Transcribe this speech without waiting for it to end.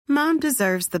Mom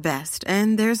deserves the best,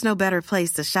 and there's no better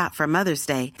place to shop for Mother's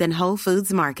Day than Whole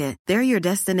Foods Market. They're your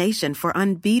destination for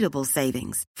unbeatable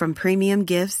savings, from premium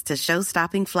gifts to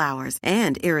show-stopping flowers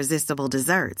and irresistible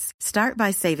desserts. Start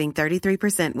by saving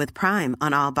 33% with Prime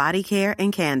on all body care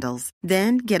and candles.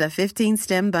 Then get a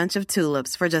 15-stem bunch of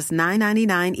tulips for just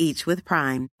 $9.99 each with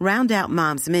Prime. Round out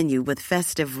Mom's menu with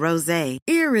festive rosé,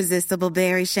 irresistible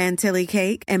berry chantilly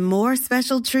cake, and more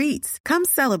special treats. Come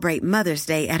celebrate Mother's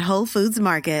Day at Whole Foods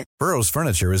Market. Burrow's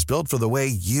furniture is built for the way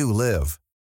you live.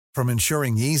 From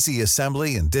ensuring easy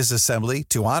assembly and disassembly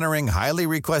to honoring highly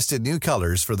requested new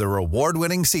colors for their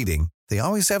award-winning seating, they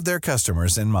always have their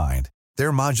customers in mind.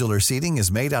 Their modular seating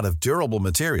is made out of durable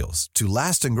materials to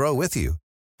last and grow with you.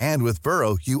 And with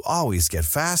Burrow, you always get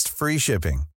fast, free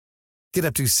shipping. Get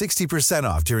up to 60%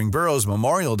 off during Burrow's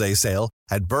Memorial Day sale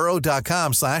at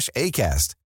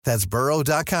burrow.com/ACAST. That's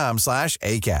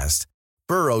burrow.com/ACAST.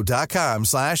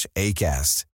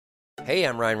 burrow.com/ACAST. Hey,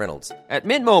 I'm Ryan Reynolds. At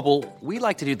Mint Mobile, we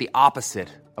like to do the opposite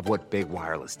of what Big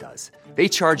Wireless does. They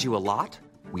charge you a lot,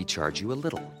 we charge you a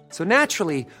little. So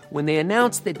naturally, when they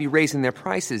announced they'd be raising their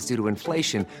prices due to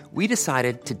inflation, we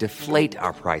decided to deflate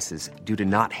our prices due to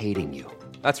not hating you.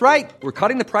 That's right. We're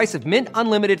cutting the price of Mint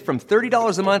Unlimited from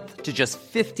 $30 a month to just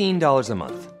 $15 a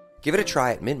month. Give it a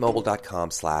try at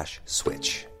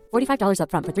mintmobile.com/switch. $45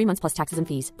 up front for 3 months plus taxes and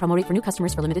fees. Promo rate for new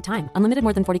customers for limited time. Unlimited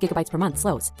more than 40 gigabytes per month.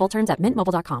 Slows full terms at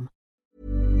mintmobile.com.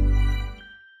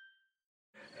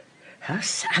 How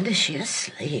sound is she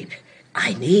asleep?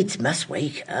 I needs must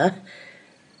wake her.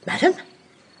 Madam?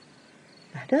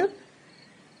 Madam?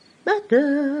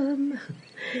 Madam?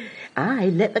 I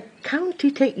let the county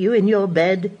take you in your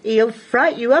bed. He'll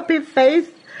fright you up in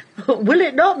faith. Will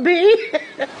it not be?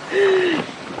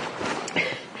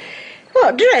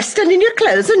 What, dressed and in your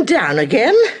clothes and down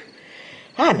again?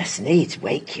 I must needs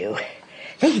wake you.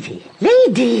 Lady,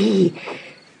 lady!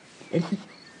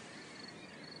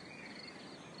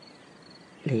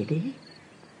 Lady?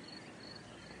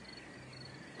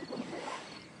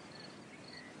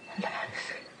 Alas.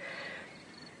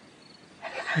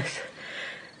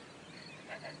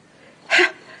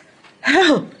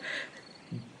 Help!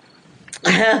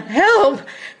 Help!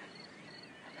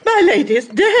 My lady is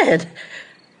dead!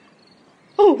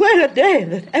 Oh, what a day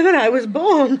that ever I was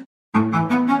born!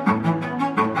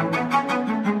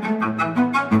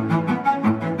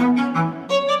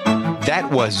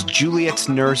 That was Juliet's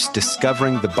nurse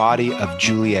discovering the body of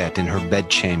Juliet in her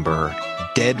bedchamber,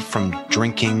 dead from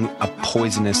drinking a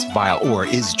poisonous vial. Or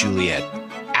is Juliet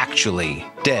actually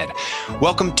dead?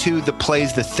 Welcome to The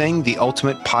Play's the Thing, the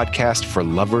ultimate podcast for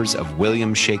lovers of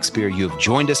William Shakespeare. You have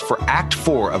joined us for Act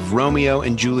 4 of Romeo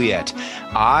and Juliet.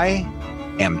 I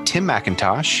am Tim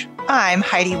McIntosh. I'm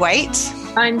Heidi White.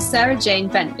 I'm Sarah Jane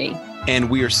Bentley.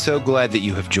 And we are so glad that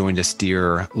you have joined us,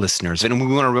 dear listeners. And we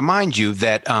want to remind you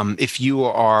that if you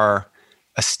are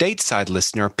a stateside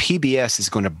listener, PBS is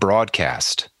going to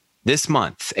broadcast this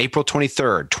month, April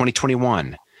 23rd,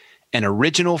 2021, an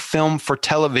original film for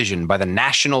television by the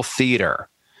National Theater.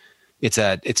 It's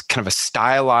kind of a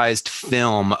stylized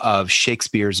film of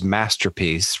Shakespeare's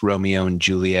masterpiece, Romeo and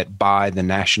Juliet, by the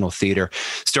National Theater.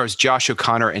 Stars Josh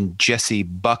O'Connor and Jessie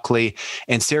Buckley.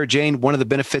 And Sarah Jane, one of the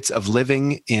benefits of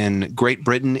living in Great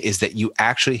Britain is that you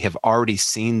actually have already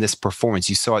seen this performance.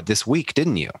 You saw it this week,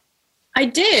 didn't you? I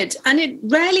did, and it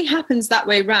rarely happens that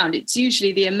way round. It's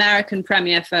usually the American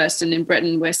premiere first, and in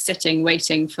Britain we're sitting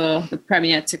waiting for the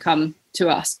premiere to come to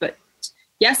us. But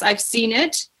yes, I've seen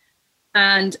it.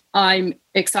 And I'm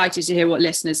excited to hear what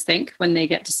listeners think when they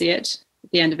get to see it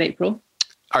at the end of April.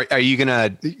 Are you going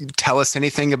to tell us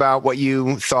anything about what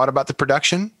you thought about the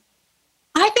production?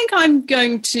 I think I'm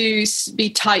going to be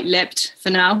tight-lipped for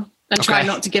now and try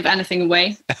not to give anything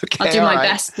away. Okay, I'll do my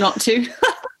best not to.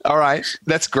 All right.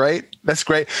 That's great. That's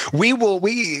great. We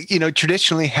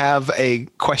traditionally have a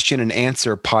question and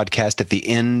answer podcast at the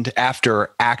end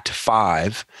after Act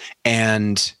 5.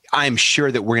 And I'm sure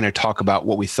that we're going to talk about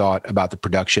what we thought about the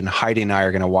production. Heidi and I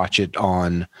are going to watch it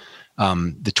on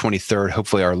the 23rd.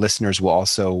 Hopefully our listeners will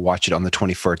also watch it on the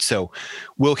 21st. So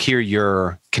we'll hear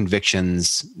your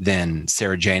convictions then,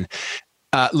 Sarah Jane.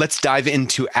 Let's dive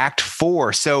into Act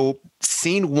 4. So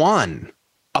Scene 1,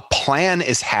 a plan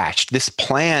is hatched. This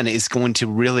plan is going to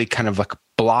really kind of like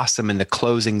blossom in the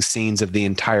closing scenes of the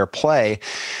entire play.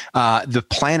 The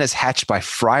plan is hatched by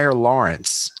Friar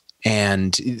Lawrence.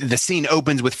 And the scene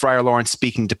opens with Friar Lawrence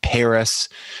speaking to Paris,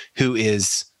 who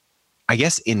is, I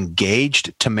guess,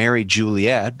 engaged to marry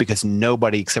Juliet because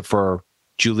nobody except for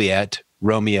Juliet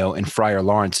Romeo and Friar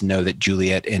Lawrence know that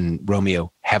Juliet and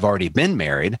Romeo have already been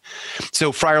married.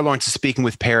 So Friar Lawrence is speaking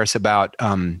with Paris about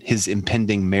his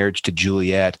impending marriage to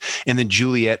Juliet. And then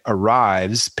Juliet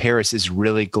arrives. Paris is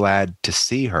really glad to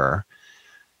see her.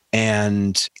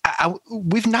 And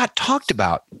we've not talked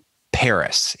about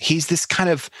Paris. He's this kind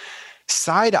of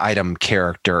side item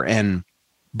character. And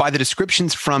by the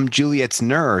descriptions from Juliet's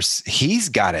nurse, he's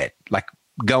got it like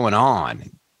going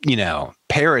on. You know,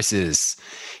 Paris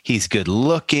he's good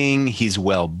looking, he's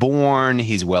well born,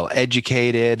 he's well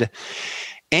educated.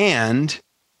 And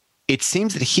it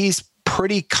seems that he's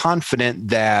pretty confident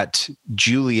that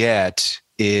Juliet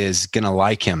is going to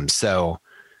like him. So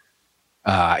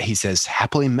he says,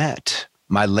 "Happily met,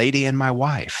 my lady and my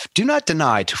wife. Do not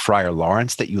deny to Friar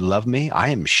Lawrence that you love me. I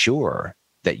am sure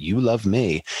that you love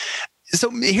me."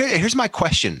 So here's my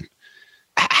question.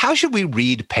 How should we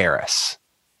read Paris?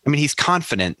 I mean, he's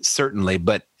confident, certainly,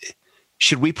 but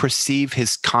should we perceive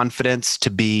his confidence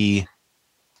to be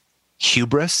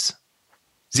hubris?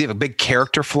 Does he have a big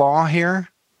character flaw here?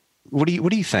 What do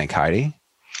you think, Heidi?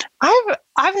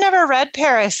 I've never read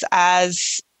Paris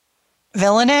as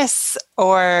villainous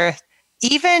or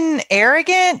even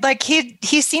arrogant. Like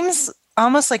he seems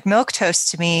almost like milquetoast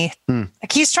to me.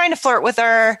 Like he's trying to flirt with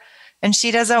her and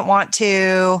she doesn't want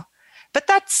to, but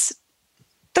that's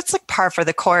like par for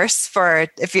the course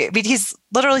he's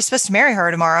literally supposed to marry her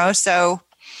tomorrow. So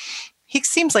he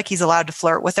seems like he's allowed to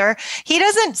flirt with her. He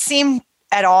doesn't seem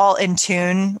at all in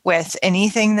tune with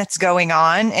anything that's going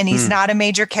on. And he's not a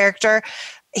major character.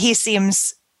 He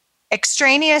seems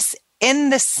extraneous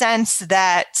in the sense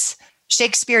that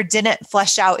Shakespeare didn't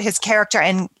flesh out his character,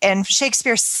 and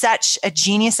Shakespeare's such a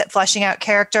genius at fleshing out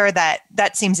character that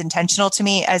seems intentional to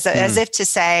me as if to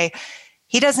say,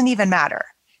 he doesn't even matter.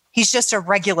 He's just a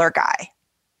regular guy,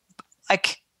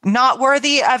 like not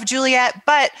worthy of Juliet,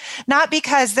 but not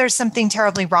because there's something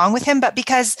terribly wrong with him, but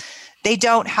because they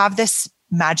don't have this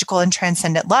magical and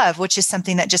transcendent love, which is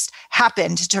something that just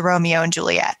happened to Romeo and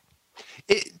Juliet.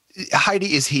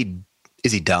 Heidi, is he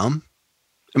dumb?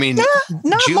 I mean,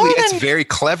 not Juliet's very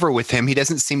clever with him. He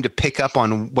doesn't seem to pick up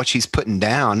on what she's putting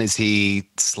down. Is he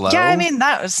slow? Yeah, I mean,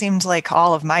 that seemed like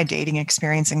all of my dating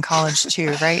experience in college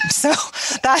too, right? So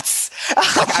that's...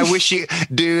 I wish you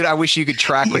could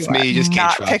track with me. You just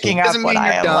can't track. Picking up doesn't mean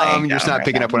what you're dumb. You're just not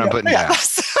picking up what I'm putting down.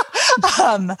 So,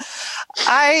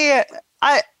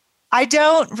 I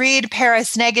don't read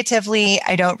Paris negatively.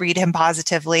 I don't read him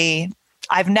positively.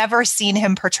 I've never seen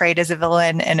him portrayed as a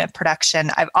villain in a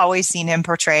production. I've always seen him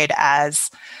portrayed as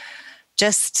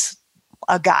just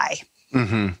a guy.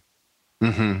 Mm-hmm.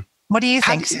 Mm-hmm. What do you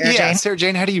think, Sarah Jane? Sarah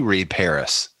Jane, how do you read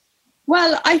Paris?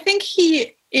 Well, I think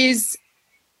he is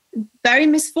very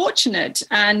misfortunate,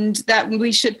 and that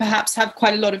we should perhaps have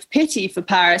quite a lot of pity for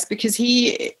Paris, because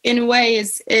he, in a way,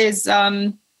 is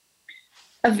a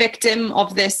victim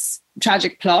of this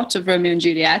tragic plot of Romeo and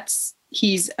Juliet.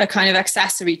 He's a kind of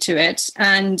accessory to it.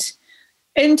 And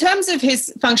in terms of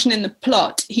his function in the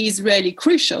plot, he's really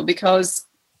crucial because,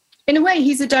 in a way,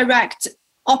 he's a direct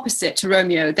opposite to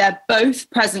Romeo. They're both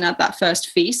present at that first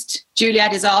feast.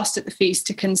 Juliet is asked at the feast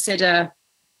to consider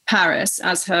Paris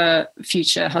as her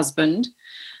future husband.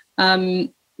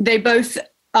 They both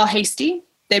are hasty.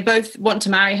 They both want to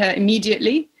marry her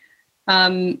immediately.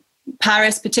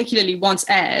 Paris particularly wants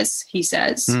heirs, he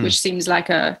says, which seems like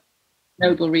a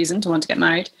noble reason to want to get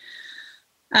married.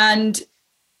 And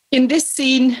in this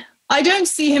scene, I don't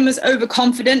see him as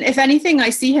overconfident. If anything,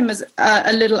 I see him as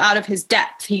a little out of his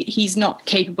depth. He's not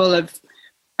capable of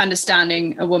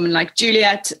understanding a woman like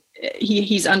Juliet.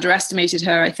 He's underestimated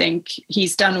her, I think.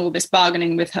 He's done all this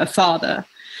bargaining with her father.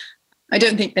 I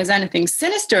don't think there's anything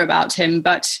sinister about him,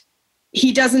 but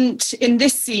he doesn't, in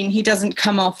this scene, he doesn't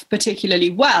come off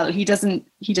particularly well. He doesn't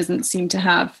seem to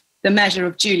have the measure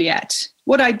of Juliet.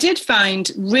 What I did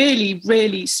find really,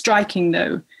 really striking,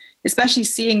 though, especially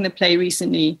seeing the play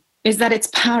recently, is that it's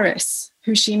Paris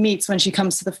who she meets when she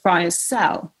comes to the friar's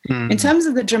cell. In terms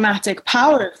of the dramatic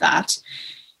power of that,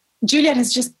 Juliet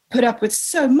has just put up with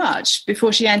so much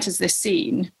before she enters this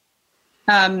scene.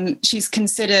 She's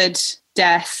considered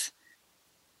death.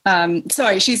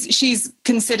 She's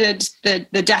considered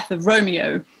the death of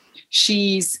Romeo.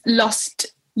 She's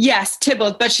lost, yes,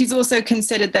 Tybalt, but she's also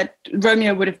considered that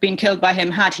Romeo would have been killed by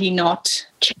him had he not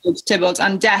killed Tybalt.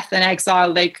 And death and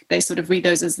exile, they sort of read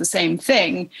those as the same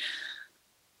thing.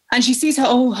 And she sees her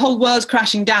whole world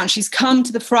crashing down. She's come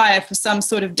to the friar for some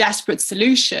sort of desperate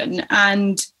solution,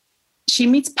 and she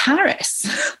meets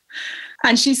Paris.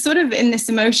 And she's sort of in this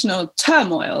emotional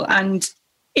turmoil. And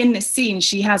in this scene,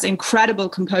 she has incredible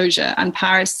composure, and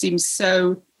Paris seems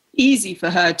so easy for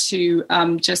her to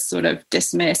just sort of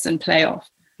dismiss and play off.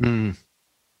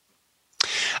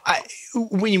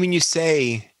 When you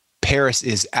say Paris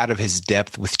is out of his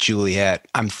depth with Juliet,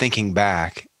 I'm thinking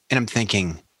back and I'm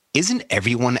thinking, isn't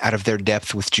everyone out of their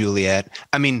depth with Juliet?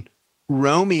 I mean,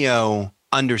 Romeo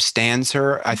understands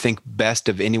her, I think, best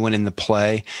of anyone in the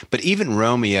play, but even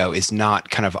Romeo is not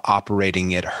kind of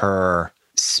operating at her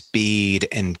speed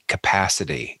and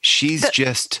capacity. She's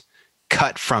just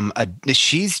cut from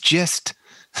the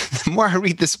more I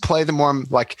read this play, the more I'm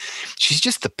like, she's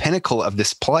just the pinnacle of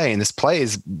this play. And this play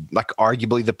is like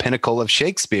arguably the pinnacle of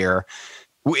Shakespeare.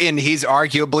 And he's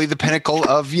arguably the pinnacle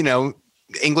of,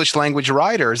 English language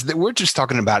writers. That we're just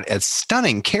talking about a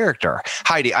stunning character.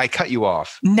 Heidi, I cut you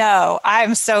off. No,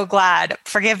 I'm so glad.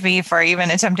 Forgive me for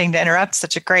even attempting to interrupt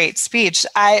such a great speech.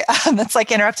 It's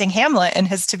like interrupting Hamlet in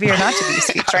his to be or not to be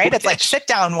speech, right? It's like, sit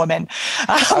down, woman.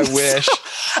 I wish.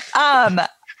 Poor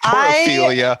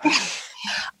Ophelia.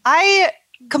 I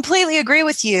completely agree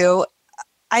with you.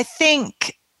 I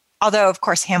think, although of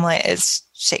course Hamlet is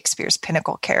Shakespeare's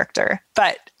pinnacle character,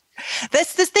 but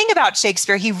this thing about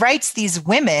Shakespeare, he writes these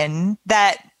women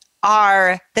that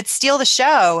steal the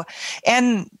show,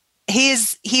 and he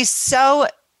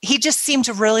just seemed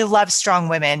to really love strong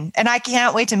women. And I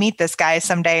can't wait to meet this guy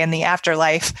someday in the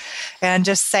afterlife and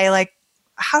just say, like,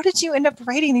 how did you end up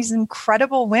writing these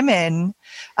incredible women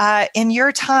in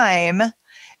your time?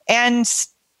 And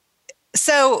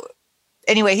so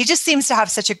anyway, he just seems to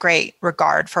have such a great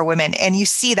regard for women. And you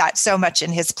see that so much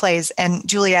in his plays. And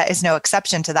Juliet is no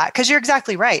exception to that, because you're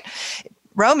exactly right.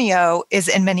 Romeo is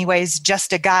in many ways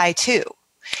just a guy too.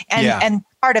 And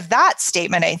part of that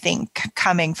statement, I think,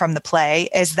 coming from the play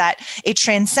is that a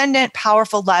transcendent,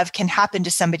 powerful love can happen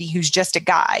to somebody who's just a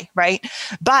guy, right?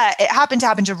 But it happened to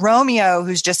happen to Romeo,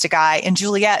 who's just a guy, and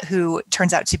Juliet, who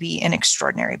turns out to be an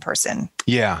extraordinary person.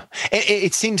 Yeah.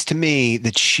 It seems to me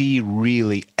that she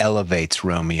really elevates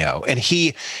Romeo, and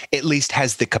he at least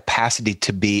has the capacity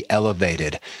to be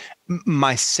elevated.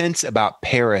 My sense about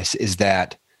Paris is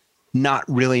that, not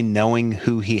really knowing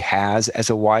who he has as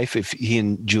a wife, if he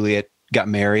and Juliet got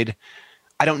married,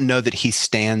 I don't know that he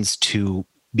stands to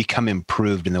become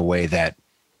improved in the way that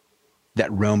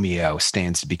Romeo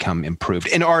stands to become improved.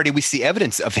 And already we see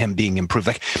evidence of him being improved.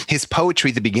 Like his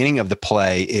poetry at the beginning of the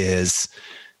play is,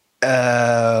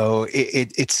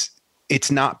 it's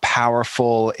not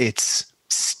powerful. It's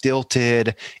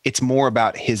stilted. It's more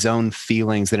about his own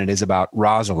feelings than it is about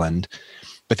Rosalind.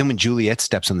 But then when Juliet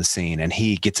steps on the scene and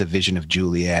he gets a vision of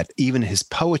Juliet, even his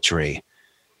poetry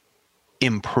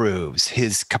improves,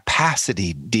 his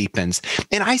capacity deepens.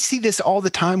 And I see this all the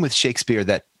time with Shakespeare,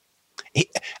 that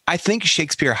I think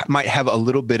Shakespeare might have a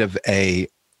little bit of a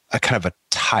kind of a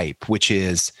type, which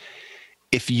is,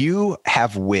 if you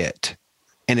have wit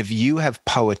and if you have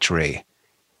poetry,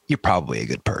 you're probably a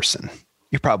good person.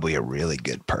 You're probably a really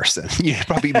good person. It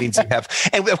probably means you have,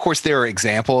 and of course there are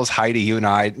examples. Heidi, you and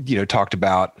I, talked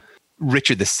about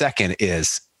Richard II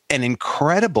is an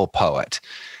incredible poet.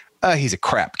 He's a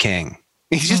crap king.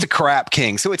 He's just a crap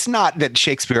king. So it's not that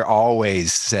Shakespeare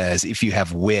always says, if you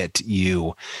have wit,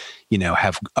 you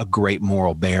have a great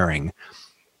moral bearing.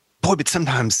 Boy, but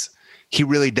sometimes he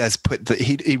really does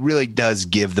he really does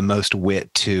give the most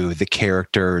wit to the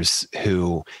characters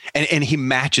who, and he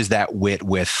matches that wit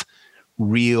with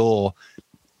real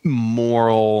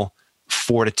moral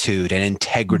fortitude and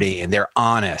integrity, and they're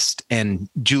honest. And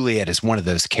Juliet is one of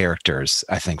those characters,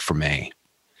 I think, for me.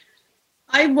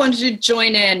 I wanted to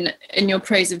join in your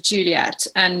praise of Juliet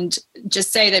and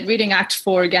just say that reading Act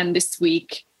 4 again this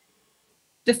week,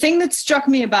 the thing that struck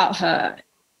me about her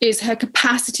is her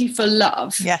capacity for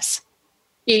love. Yes.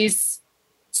 Is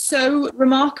so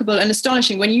remarkable and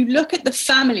astonishing. When you look at the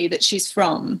family that she's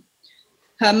from,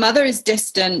 her mother is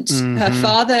distant. Mm-hmm. Her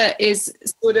father is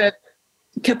sort of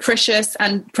capricious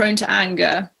and prone to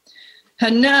anger. Her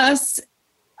nurse,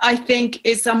 I think,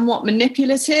 is somewhat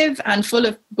manipulative and full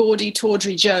of gaudy,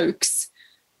 tawdry jokes.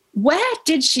 Where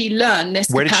did she learn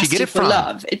this capacity for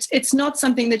love? It's not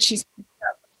something that she's...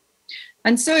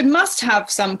 And so it must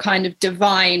have some kind of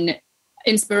divine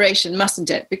inspiration, mustn't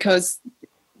it? Because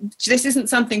this isn't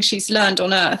something she's learned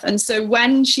on earth. And so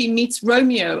when she meets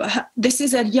Romeo, this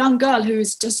is a young girl who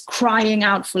is just crying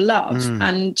out for love.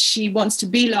 And she wants to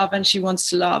be loved and she wants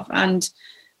to love. And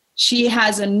she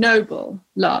has a noble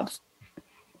love.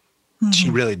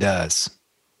 She really does.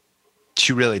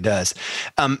 She really does.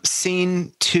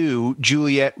 Scene 2,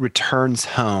 Juliet returns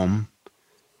home,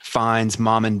 finds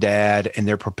mom and dad, and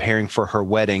they're preparing for her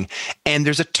wedding. And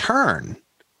there's a turn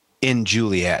in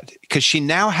Juliet because she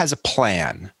now has a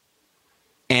plan.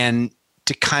 And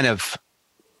to kind of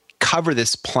cover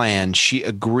this plan, she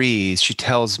agrees. She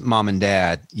tells mom and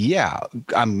dad, yeah,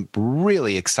 I'm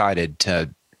really excited to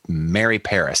marry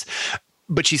Paris.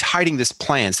 but she's hiding this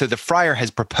plan. So the friar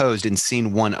has proposed in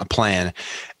scene 1 a plan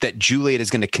that Juliet is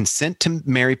going to consent to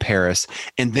marry Paris.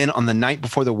 And then on the night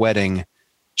before the wedding,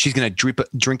 she's going to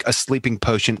drink a sleeping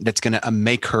potion that's going to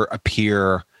make her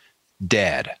appear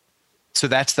dead. So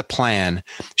that's the plan.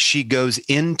 She goes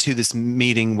into this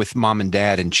meeting with mom and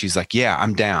dad and she's like, yeah,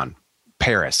 I'm down.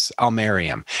 Paris, I'll marry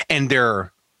him. And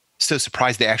they're so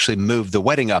surprised they actually moved the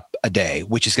wedding up a day,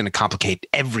 which is going to complicate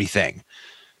everything.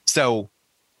 So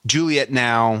Juliet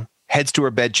now heads to her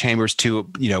bedchambers to,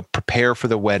 prepare for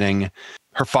the wedding.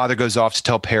 Her father goes off to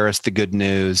tell Paris the good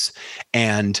news.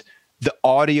 And the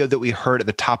audio that we heard at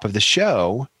the top of the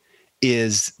show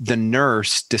is the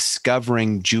nurse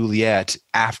discovering Juliet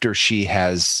after she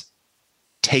has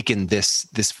taken this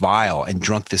vial and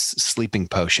drunk this sleeping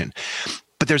potion.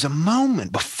 But there's a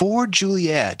moment before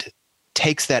Juliet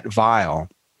takes that vial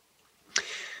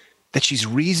that she's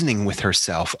reasoning with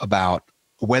herself about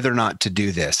whether or not to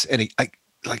do this. And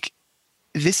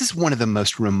this is one of the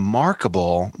most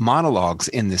remarkable monologues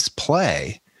in this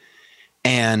play.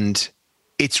 And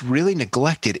it's really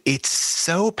neglected. It's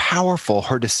so powerful,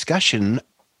 her discussion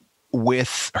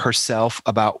with herself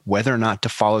about whether or not to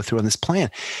follow through on this plan.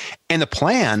 And the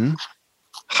plan,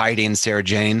 Heidi and Sarah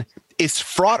Jane, is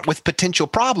fraught with potential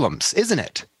problems, isn't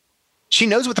it? She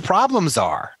knows what the problems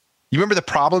are. You remember the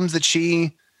problems that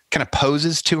she kind of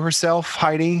poses to herself,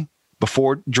 Heidi,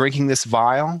 before drinking this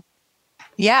vial?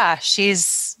 Yeah,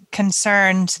 she's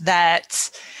concerned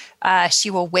that she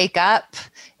will wake up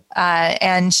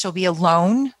and she'll be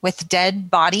alone with dead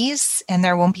bodies and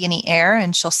there won't be any air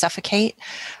and she'll suffocate.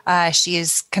 She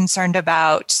is concerned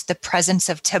about the presence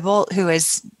of Tybalt, who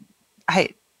is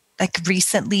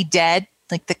recently dead,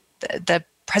 like the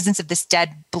presence of this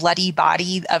dead, bloody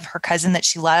body of her cousin that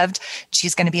she loved.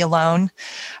 She's going to be alone.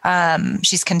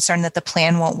 She's concerned that the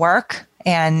plan won't work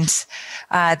and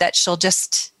that she'll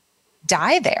just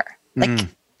die there.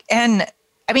 And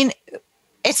I mean,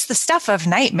 it's the stuff of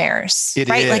nightmares,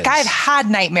 right? Like I've had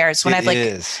nightmares when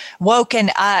I've woken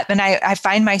up and I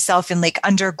find myself in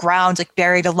underground,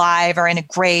 buried alive or in a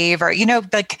grave or, do you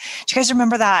guys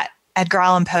remember that Edgar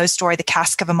Allan Poe story, The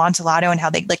Cask of Amontillado, and how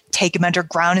they take him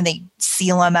underground and they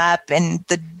seal him up in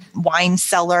the wine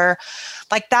cellar?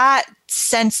 That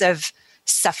sense of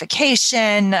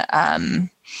suffocation,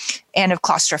 and of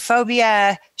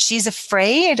claustrophobia. She's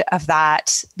afraid of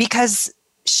that because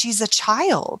she's a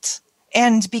child.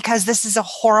 And because this is a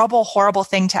horrible, horrible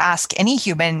thing to ask any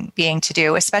human being to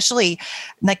do, especially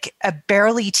a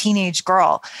barely teenage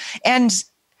girl. And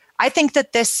I think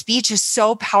that this speech is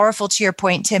so powerful, to your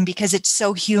point, Tim, because it's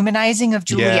so humanizing of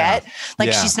Juliet.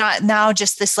 She's not now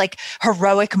just this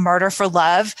heroic murder for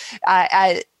love.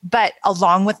 But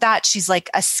along with that, she's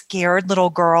a scared little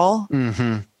girl.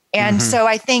 Mm-hmm. And so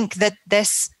I think that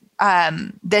this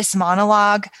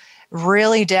monologue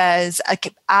really does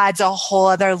adds a whole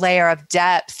other layer of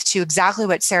depth to exactly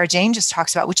what Sarah Jane just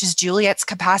talks about, which is Juliet's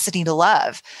capacity to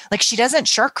love. She doesn't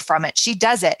shirk from it. She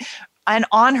does it. And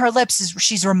on her lips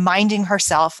she's reminding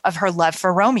herself of her love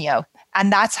for Romeo.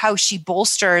 And that's how she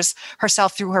bolsters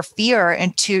herself through her fear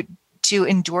and to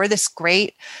endure this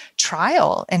great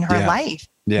trial in her life,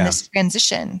 in this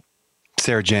transition.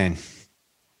 Sarah Jane.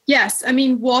 Yes. I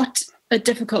mean, what a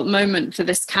difficult moment for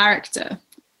this character.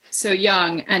 So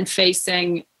young and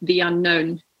facing the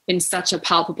unknown in such a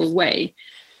palpable way.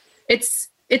 It's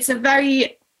a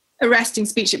very arresting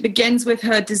speech. It begins with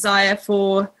her desire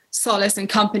for solace and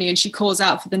company, and she calls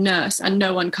out for the nurse and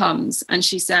no one comes. And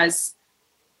she says,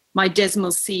 "My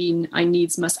dismal scene, I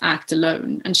needs must act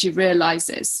alone." And she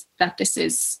realizes that this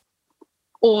is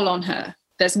all on her.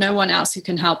 There's no one else who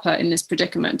can help her in this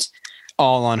predicament.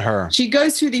 All on her. She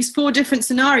goes through these 4 different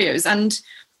scenarios. And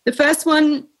the first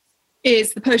one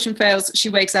is the potion fails, she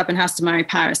wakes up and has to marry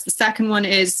Paris. The second one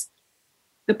is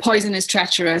the poison is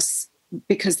treacherous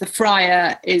because the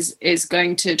friar is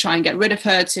going to try and get rid of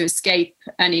her to escape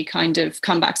any kind of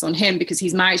comebacks on him because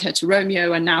he's married her to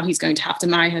Romeo and now he's going to have to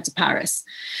marry her to Paris.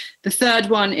 The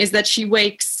third one is that she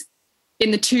wakes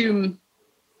in the tomb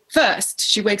first.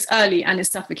 She wakes early and is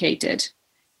suffocated.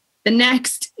 The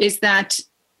next is that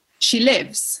she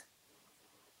lives.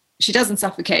 She doesn't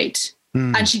suffocate.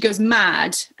 And she goes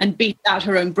mad and beats out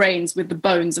her own brains with the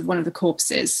bones of one of the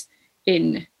corpses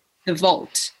in the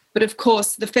vault. But of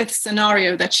course, the 5th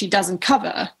scenario that she doesn't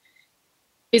cover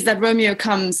is that Romeo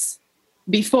comes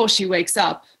before she wakes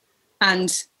up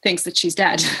and thinks that she's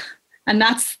dead. And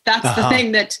that's the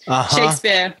thing that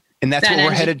Shakespeare... And that's what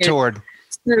we're headed toward.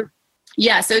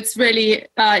 So it's really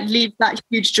leaves that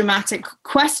huge dramatic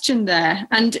question there.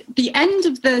 And the end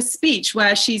of the speech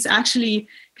where she's actually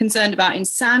concerned about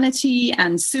insanity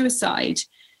and suicide,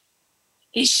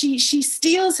 she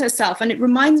steels herself. And it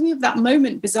reminds me of that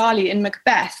moment, bizarrely, in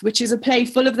Macbeth, which is a play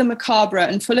full of the macabre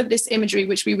and full of this imagery,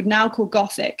 which we would now call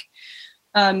Gothic.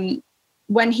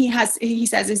 When he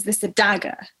says, "Is this a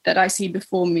dagger that I see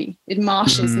before me? It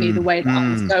marshes me the way that I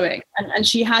was going." And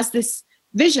she has this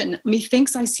vision.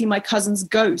 Methinks I see my cousin's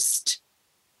ghost.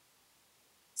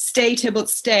 Stay, Tybalt,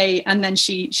 stay. And then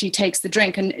she takes the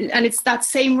drink. And it's that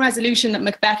same resolution that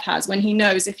Macbeth has when he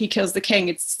knows if he kills the king,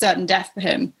 it's certain death for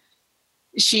him.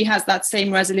 She has that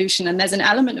same resolution. And there's an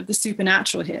element of the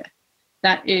supernatural here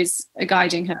that is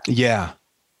guiding her. Yeah.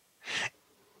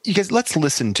 You guys, let's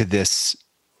listen to this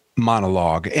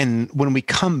monologue. And when we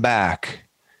come back,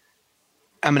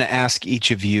 I'm going to ask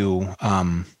each of you,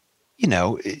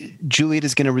 Juliet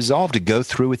is going to resolve to go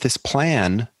through with this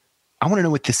plan. I want to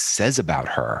know what this says about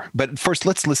her. But first,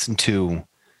 let's listen to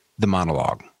the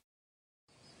monologue.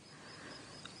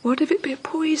 What if it be a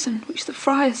poison which the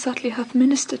friar subtly hath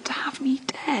ministered to have me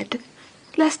dead,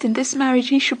 lest in this marriage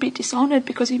he should be dishonoured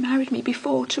because he married me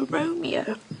before to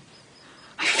Romeo?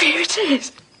 I fear it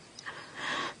is.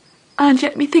 And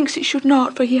yet methinks it should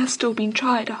not, for he has still been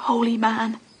tried a holy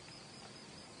man.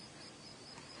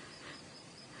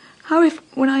 How if,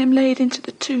 when I am laid into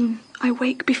the tomb, I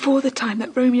wake before the time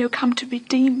that Romeo come to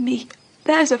redeem me?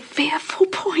 There's a fearful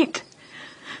point.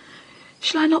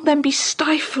 Shall I not then be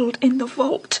stifled in the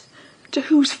vault, to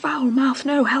whose foul mouth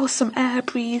no wholesome air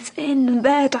breathes in, and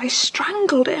there die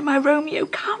strangled ere my Romeo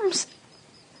comes?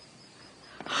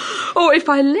 Or if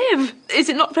I live, is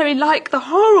it not very like the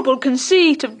horrible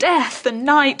conceit of death and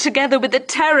night, together with the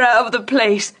terror of the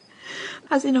place,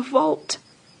 as in a vault,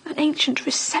 an ancient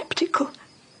receptacle,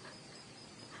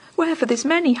 where for this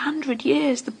many 100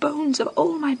 years the bones of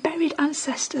all my buried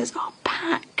ancestors are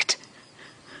packed,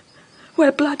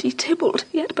 where bloody Tybalt,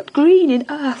 yet but green in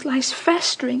earth, lies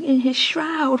festering in his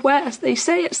shroud, where, as they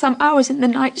say, at some hours in the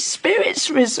night spirits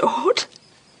resort?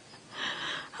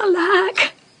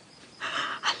 Alack!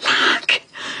 Alack!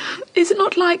 Is it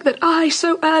not like that I,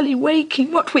 so early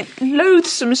waking, what with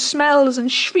loathsome smells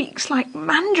and shrieks like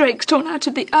mandrakes torn out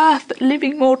of the earth, that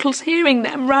living mortals hearing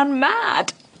them run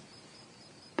mad?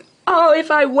 Oh, if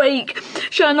I wake,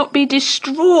 shall I not be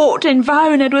distraught,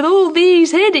 environed with all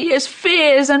these hideous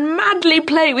fears, and madly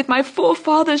play with my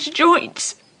forefathers'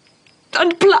 joints,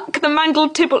 and pluck the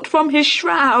mangled Tybalt from his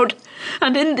shroud,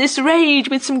 and in this rage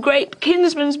with some great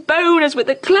kinsman's bone, as with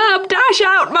a club, dash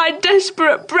out my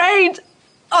desperate brains?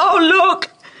 Oh,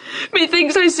 look!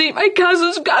 Methinks I see my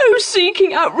cousin's ghost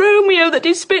seeking out Romeo, that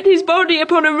he spit his body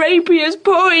upon a rapier's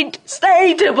point.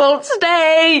 Stay, Tybalt,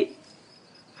 stay!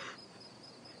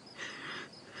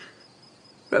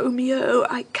 Romeo,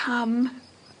 I come.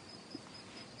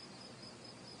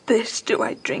 This do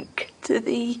I drink to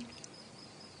thee.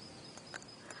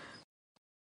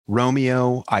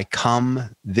 Romeo, I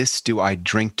come, this do I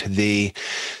drink to thee.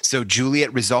 So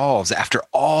Juliet resolves, after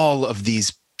all of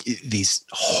these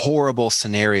horrible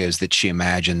scenarios that she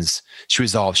imagines, she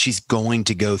resolves she's going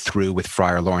to go through with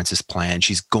Friar Lawrence's plan.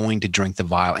 She's going to drink the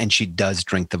vial, and she does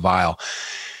drink the vial.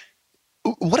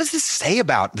 What does this say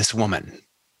about this woman?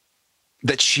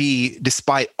 That she,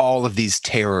 despite all of these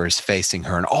terrors facing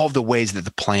her and all of the ways that the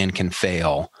plan can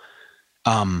fail,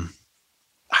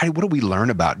 what do we learn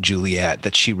about Juliet?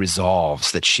 That she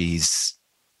resolves that she's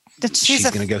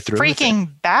going to go through freaking with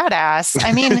it. Badass.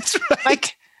 I mean,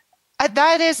 right.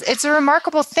 It's a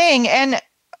remarkable thing. And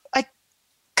I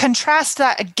contrast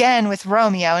that again with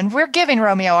Romeo, and we're giving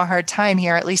Romeo a hard time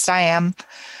here, at least I am,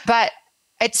 but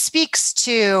it speaks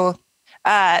to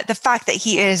the fact that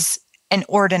he is an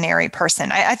ordinary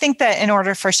person. I think that in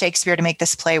order for Shakespeare to make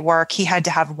this play work, he had to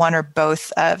have one or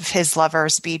both of his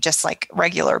lovers be just like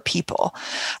regular people.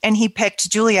 And he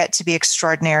picked Juliet to be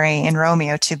extraordinary and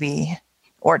Romeo to be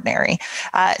ordinary.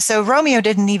 So Romeo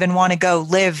didn't even want to go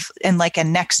live in like a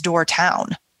next door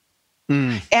town.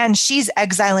 And she's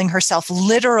exiling herself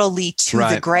literally to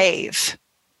the grave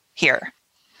here.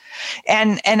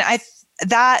 And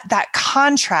that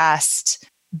contrast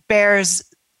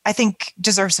I think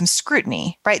deserves some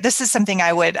scrutiny, right? This is something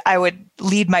I would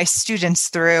lead my students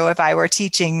through if I were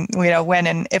teaching, when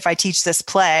and if I teach this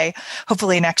play,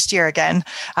 hopefully next year again.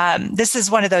 This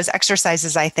is one of those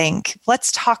exercises, I think.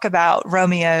 Let's talk about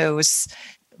Romeo's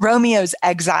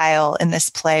exile in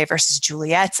this play versus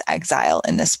Juliet's exile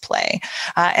in this play.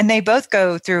 And they both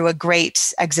go through a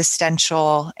great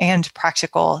existential and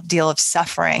practical deal of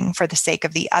suffering for the sake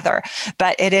of the other.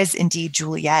 But it is indeed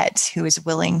Juliet who is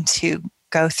willing to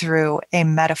go through a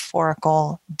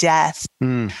metaphorical death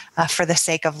for the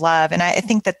sake of love. And I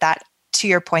think that, to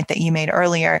your point that you made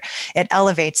earlier, it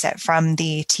elevates it from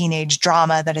the teenage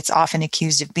drama that it's often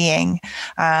accused of being,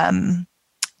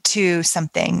 to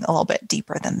something a little bit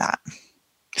deeper than that.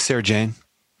 Sarah Jane?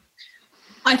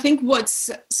 I think what's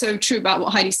so true about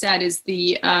what Heidi said is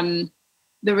the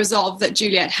resolve that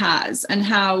Juliet has, and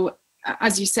how,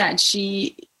 as you said,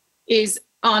 she is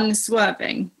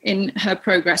unswerving in her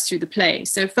progress through the play.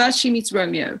 So first she meets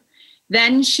Romeo,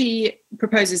 then she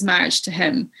proposes marriage to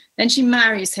him, then she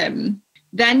marries him,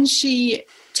 then she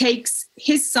takes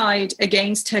his side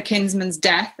against her kinsman's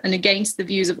death and against the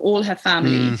views of all her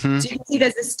family. Mm-hmm. So you can see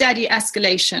there's a steady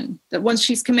escalation, that once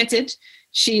she's committed,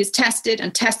 she is tested,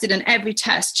 and every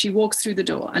test she walks through the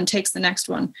door and takes the next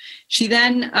one. She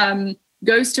then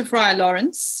goes to Friar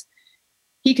Lawrence.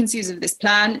 He conceives of this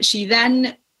plan. She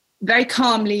then very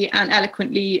calmly and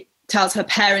eloquently tells her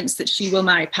parents that she will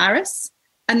marry Paris.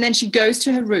 And then she goes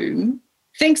to her room,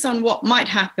 thinks on what might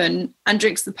happen, and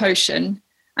drinks the potion.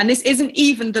 And this isn't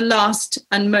even the last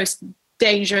and most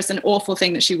dangerous and awful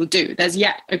thing that she will do. There's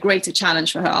yet a greater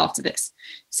challenge for her after this.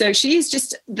 So she's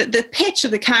just, the pitch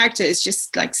of the character is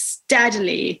just like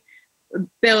steadily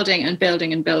building and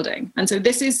building and building. And so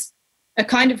this is a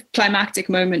kind of climactic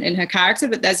moment in her character,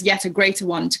 but there's yet a greater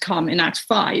one to come in Act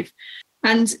 5.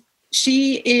 And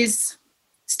she is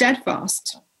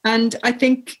steadfast. And I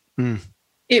think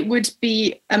it would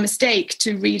be a mistake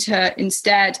to read her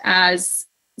instead as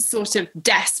sort of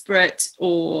desperate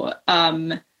or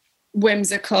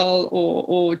whimsical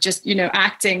or just,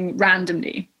 acting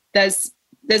randomly. There's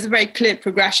a very clear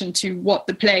progression to what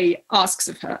the play asks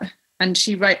of her. And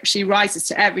she rises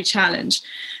to every challenge.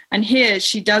 And here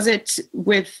she does it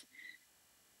with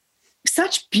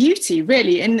such beauty,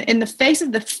 really, in the face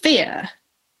of the fear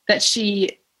that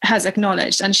she has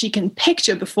acknowledged, and she can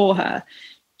picture before her.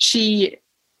 She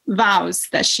vows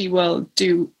that she will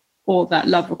do all that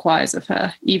love requires of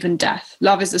her, even death.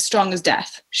 Love is as strong as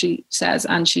death, she says,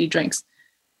 and she drinks.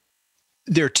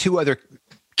 There are two other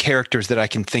characters that I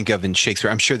can think of in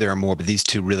Shakespeare. I'm sure there are more, but these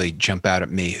two really jump out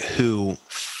at me, who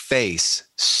face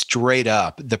straight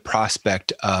up the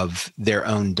prospect of their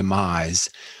own demise.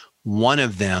 One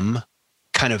of them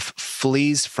kind of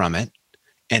flees from it,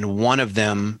 and one of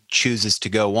them chooses to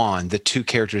go on. The two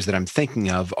characters that I'm thinking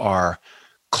of are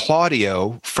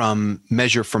Claudio from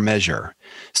Measure for Measure.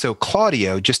 So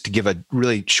Claudio, just to give a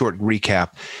really short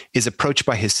recap, is approached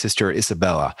by his sister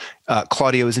Isabella.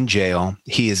 Claudio is in jail.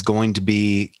 He is going to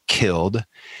be killed.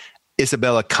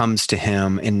 Isabella comes to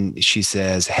him and she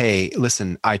says, "Hey,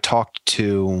 listen, I talked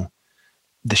to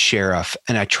the sheriff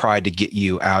and I tried to get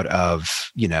you out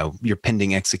of, your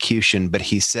pending execution, but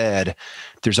he said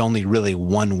there's only really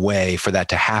one way for that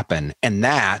to happen. And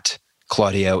that,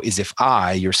 Claudio, is if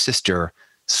I, your sister,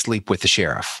 sleep with the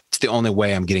sheriff. It's the only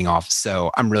way I'm getting off.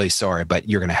 So I'm really sorry, but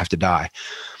you're going to have to die."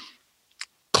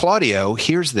 Claudio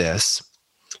hears this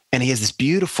and he has this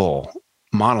beautiful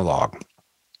monologue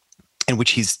in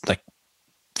which he's like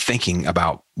thinking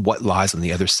about what lies on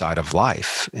the other side of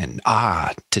life, and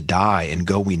to die and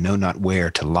go we know not where,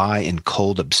 to lie in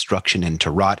cold obstruction and to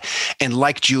rot. And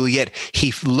like Juliet,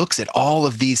 he looks at all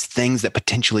of these things that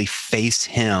potentially face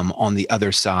him on the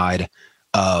other side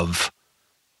of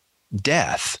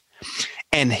death.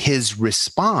 And his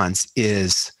response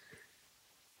is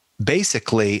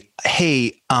basically,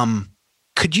 "Hey,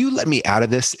 could you let me out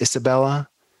of this, Isabella?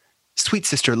 Sweet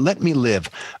sister, let me live.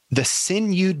 The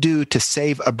sin you do to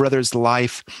save a brother's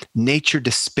life, nature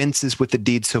dispenses with the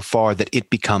deed so far that it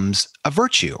becomes a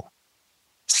virtue.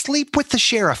 Sleep with the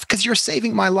sheriff because you're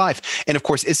saving my life." And of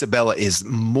course, Isabella is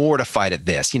mortified at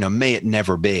this. May it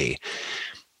never be.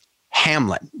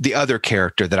 Hamlet, the other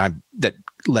character that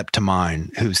leapt to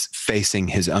mind, who's facing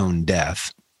his own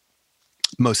death,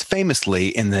 most famously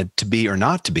in the To Be or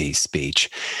Not to Be speech,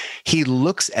 he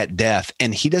looks at death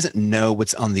and he doesn't know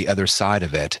what's on the other side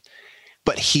of it.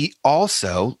 But he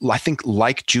also, I think,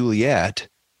 like Juliet,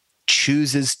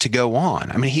 chooses to go on.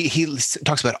 I mean, he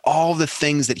talks about all the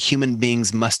things that human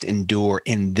beings must endure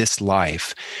in this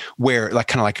life, where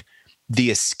kind of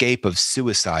the escape of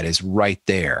suicide is right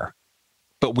there.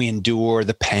 But we endure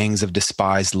the pangs of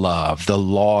despised love, the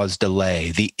law's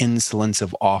delay, the insolence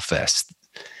of office.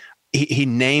 He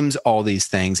names all these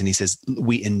things and he says,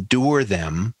 we endure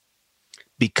them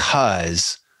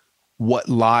because what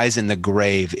lies in the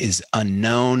grave is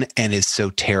unknown and is so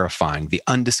terrifying, the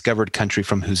undiscovered country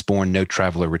from whose bourne no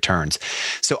traveler returns.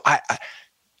 So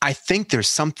I think there's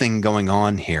something going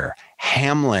on here.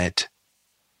 Hamlet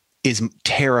is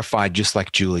terrified just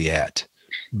like Juliet.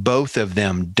 Both of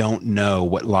them don't know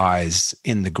what lies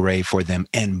in the grave for them,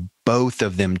 and both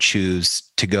of them choose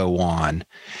to go on.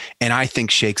 And I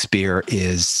think Shakespeare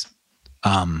is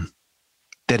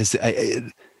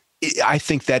I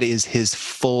think that is his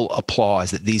full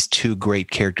applause, that these two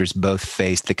great characters both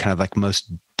face the kind of like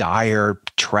most dire,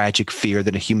 tragic fear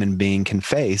that a human being can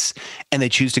face, and they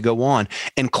choose to go on.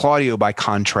 And Claudio, by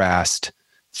contrast,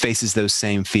 faces those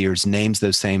same fears, names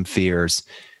those same fears,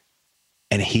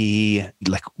 and he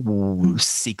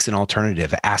seeks an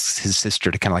alternative, asks his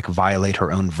sister to kind of like violate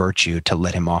her own virtue to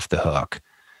let him off the hook.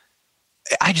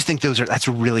 I just think that's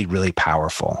really, really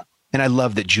powerful. And I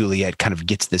love that Juliet kind of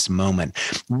gets this moment,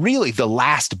 really the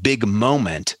last big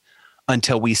moment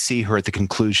until we see her at the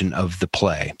conclusion of the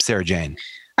play. Sarah Jane.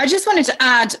 I just wanted to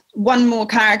add one more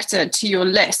character to your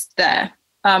list there.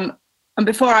 And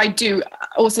before I do,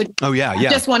 also, I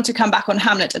just want to come back on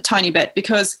Hamlet a tiny bit,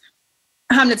 because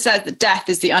Hamlet says that death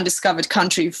is the undiscovered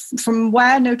country from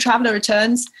where no traveler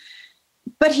returns.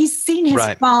 But he's seen his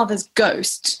father's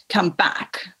ghost come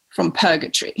back from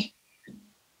purgatory.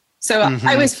 So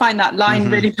I always find that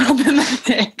line really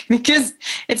problematic, because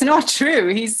it's not true.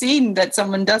 He's seen that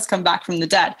someone does come back from the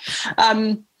dead.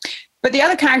 But the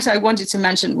other character I wanted to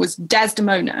mention was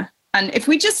Desdemona. And if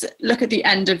we just look at the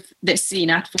end of this scene,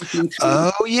 Act 14.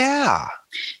 Oh, yeah.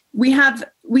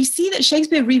 We see that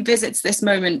Shakespeare revisits this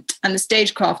moment and the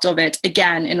stagecraft of it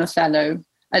again in Othello,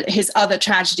 his other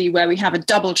tragedy, where we have a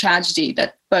double tragedy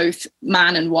that both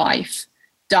man and wife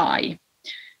die.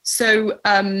 So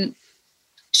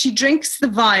she drinks the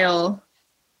vial.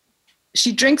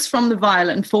 She drinks from the vial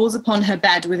and falls upon her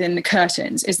bed within the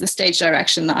curtains, is the stage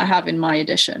direction that I have in my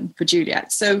edition for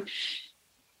Juliet. So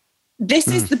this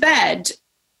is the bed,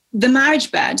 the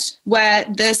marriage bed, where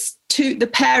the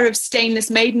pair of stainless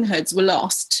maidenhoods were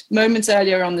lost moments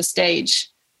earlier on the stage.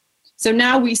 So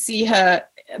now we see her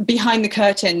behind the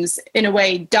curtains, in a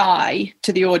way, die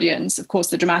to the audience. Of course,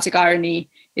 the dramatic irony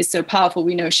is so powerful,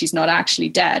 we know she's not actually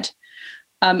dead.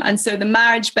 And so the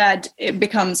marriage bed, it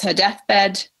becomes her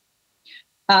deathbed.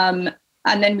 And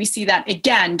then we see that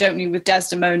again, don't we, with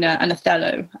Desdemona and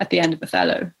Othello at the end of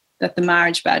Othello, that the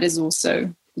marriage bed is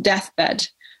also the deathbed.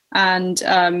 And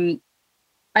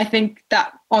I think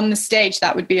that on the stage,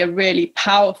 that would be a really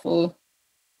powerful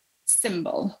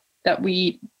symbol that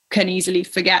we can easily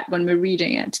forget when we're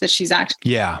reading it, that she's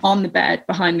actually on the bed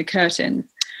behind the curtain.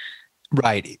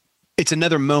 Right. It's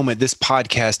another moment. This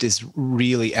podcast is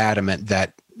really adamant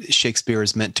that Shakespeare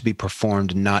is meant to be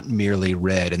performed, not merely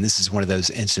read. And this is one of those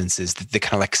instances that the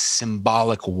kind of like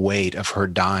symbolic weight of her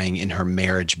dying in her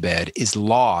marriage bed is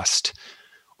lost,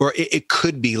 or it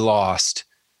could be lost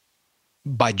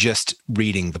by just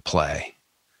reading the play.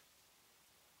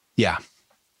 Yeah.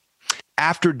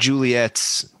 After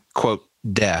Juliet's, quote,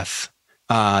 death,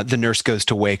 the nurse goes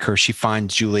to wake her. She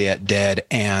finds Juliet dead,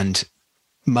 and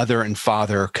mother and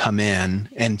father come in,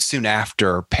 and soon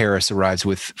after, Paris arrives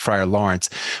with Friar Lawrence.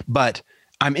 But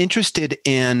I'm interested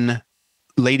in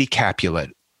Lady Capulet,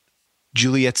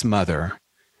 Juliet's mother.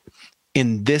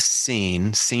 In this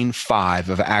scene, scene 5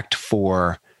 of Act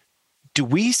 4, do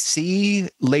we see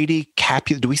Lady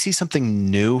Capulet? Do we see something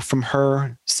new from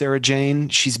her, Sarah Jane?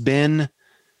 She's been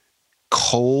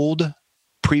cold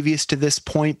previous to this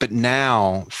point, but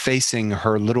now facing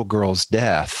her little girl's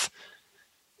death,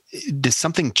 does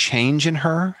something change in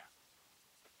her?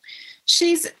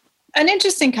 She's an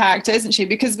interesting character, isn't she?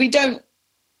 Because we don't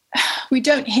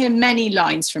hear many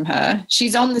lines from her.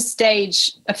 She's on the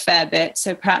stage a fair bit,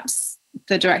 so perhaps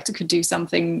the director could do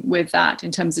something with that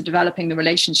in terms of developing the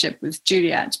relationship with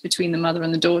Juliet between the mother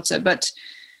and the daughter. But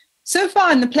so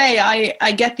far in the play,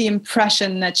 I get the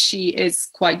impression that she is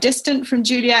quite distant from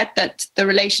Juliet, that the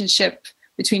relationship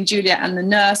between Juliet and the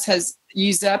nurse has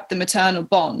usurped the maternal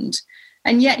bond.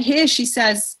 And yet here she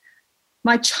says,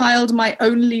 "My child, my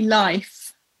only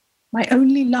life,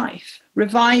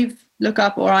 revive, look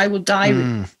up, or I will die with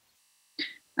you."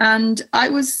 And I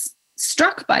was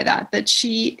struck by that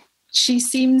she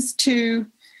seems to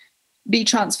be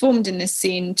transformed in this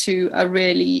scene to a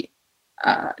really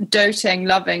doting,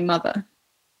 loving mother,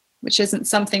 which isn't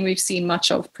something we've seen much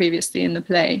of previously in the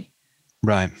play.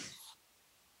 Right.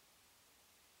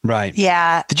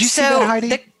 Yeah. Did you see that,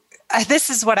 Heidi? This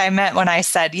is what I meant when I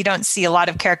said you don't see a lot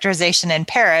of characterization in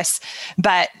Paris,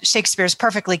 but Shakespeare's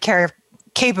perfectly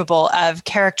capable of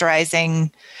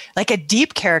characterizing, like a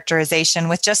deep characterization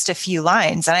with just a few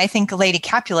lines. And I think Lady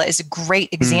Capulet is a great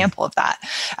example of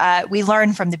that. We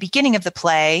learn from the beginning of the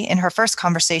play, in her first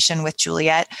conversation with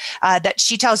Juliet, that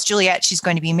she tells Juliet she's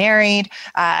going to be married,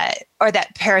 or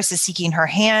that Paris is seeking her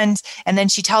hand. And then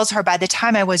she tells her, by the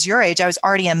time I was your age, I was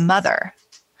already a mother.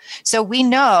 So we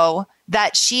know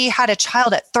that she had a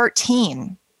child at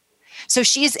 13. So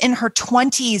she's in her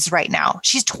 20s right now.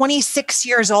 She's 26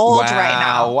 years old right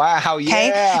now. Wow. Okay.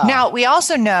 Yeah. Now we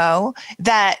also know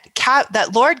that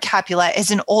that Lord Capulet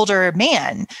is an older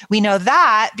man. We know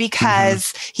that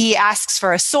because he asks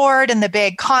for a sword in the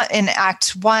big in Act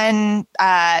 1,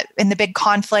 in the big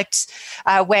conflict,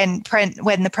 when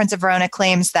the Prince of Verona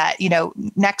claims that,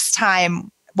 next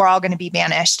time we're all going to be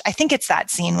banished. I think it's that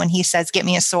scene when he says, "Get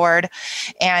me a sword,"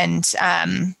 and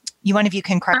one of you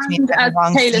can correct me if I'm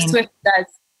wrong. As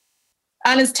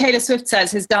Taylor Swift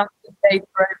says, his dance is stayed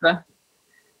forever.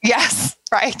 Yes,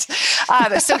 right.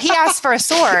 So he asks for a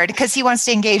sword because he wants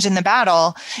to engage in the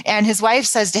battle. And his wife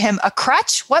says to him, "A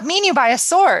crutch? What mean you by a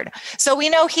sword?" So we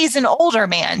know he's an older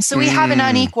man. So we have an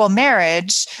unequal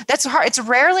marriage. That's hard. It's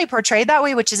rarely portrayed that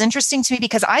way, which is interesting to me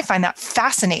because I find that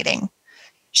fascinating.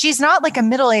 She's not like a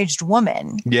middle-aged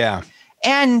woman. Yeah.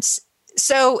 And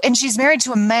she's married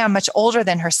to a man much older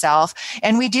than herself.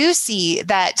 And we do see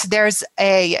that there's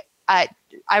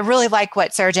I really like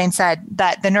what Sarah Jane said,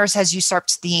 that the nurse has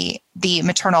usurped the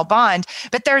maternal bond,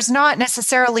 but there's not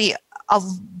necessarily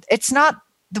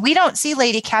we don't see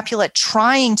Lady Capulet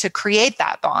trying to create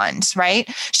that bond, right?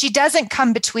 She doesn't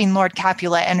come between Lord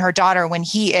Capulet and her daughter when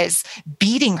he is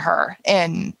beating her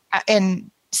in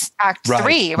Act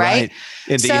 3, right?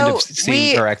 In the end of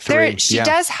scene or Act 3. She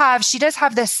does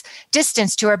have this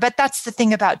distance to her, but that's the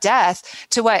thing about death,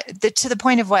 to the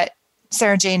point of what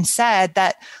Sarah Jane said,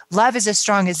 that love is as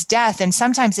strong as death. And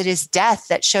sometimes it is death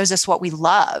that shows us what we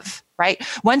love, right?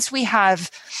 Once we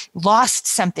have lost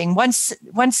something, once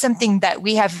something that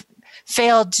we have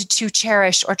failed to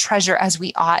cherish or treasure as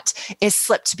we ought is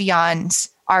slipped beyond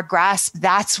our grasp,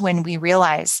 that's when we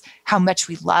realize how much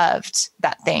we loved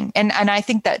that thing. And I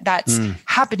think that's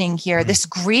happening here. This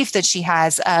grief that she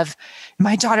has of,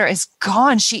 my daughter is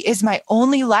gone. She is my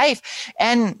only life.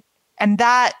 And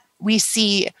that we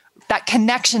see that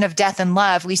connection of death and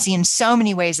love we see in so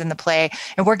many ways in the play.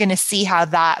 And we're going to see how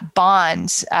that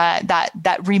bond,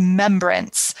 that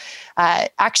remembrance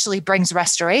actually brings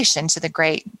restoration to the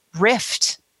great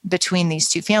rift between these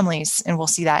two families. And we'll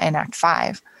see that in Act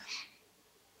 5.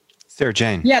 Sarah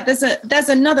Jane. Yeah, there's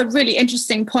another really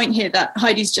interesting point here that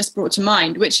Heidi's just brought to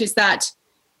mind, which is that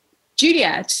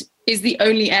Juliet is the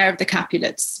only heir of the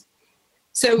Capulets.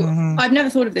 So I've never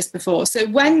thought of this before. So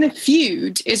when the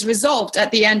feud is resolved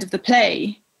at the end of the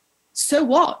play, so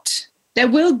what? There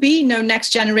will be no next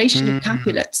generation of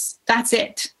Capulets. That's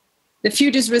it. The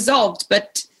feud is resolved,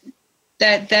 but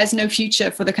there's no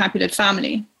future for the Capulet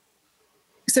family.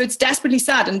 So it's desperately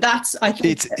sad. And that's, I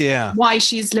think, why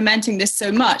she's lamenting this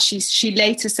so much. She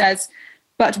later says,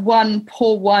 "But one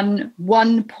poor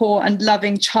and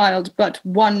loving child, but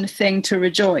one thing to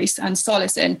rejoice and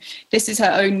solace in." This is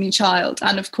her only child.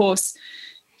 And of course,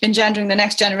 engendering the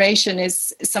next generation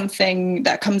is something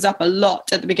that comes up a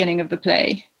lot at the beginning of the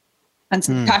play. And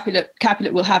so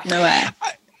Capulet will have no heir.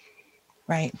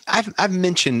 Right. I've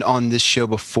mentioned on this show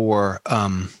before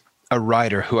a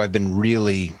writer who I've been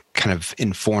really kind of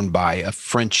informed by, a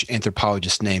French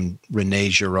anthropologist named René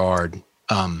Girard,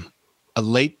 a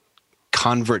late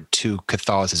convert to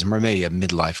Catholicism, or maybe a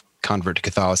midlife convert to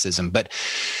Catholicism, but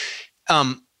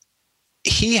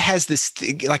he has this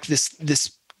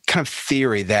kind of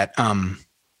theory that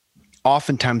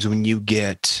oftentimes when you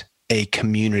get a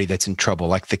community that's in trouble,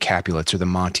 like the Capulets or the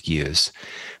Montagues,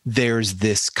 there's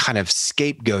this kind of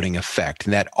scapegoating effect,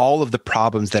 that all of the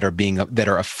problems that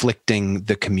are afflicting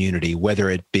the community, whether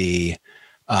it be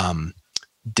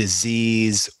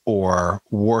disease or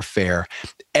warfare,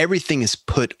 everything is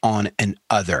put on an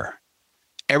other.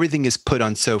 Everything is put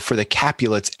on. So for the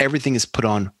Capulets, everything is put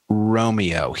on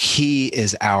Romeo. He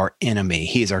is our enemy.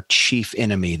 He is our chief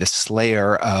enemy, the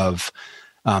slayer of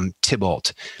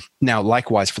Tybalt. Now,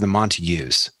 likewise for the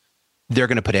Montagues, they're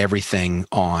going to put everything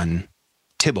on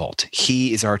Tybalt.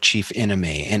 He is our chief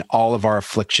enemy, and all of our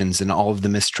afflictions and all of the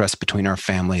mistrust between our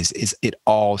families it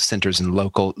all centers and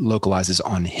localizes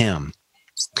on him.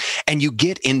 And you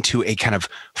get into a kind of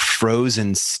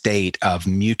frozen state of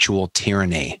mutual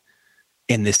tyranny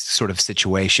in this sort of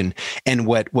situation. And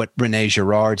what René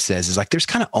Girard says is, like, there's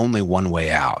kind of only one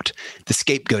way out. The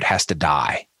scapegoat has to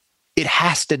die.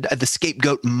 The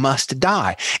scapegoat must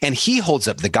die. And he holds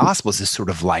up the Gospels as sort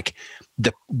of like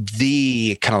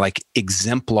the kind of like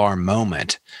exemplar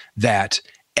moment that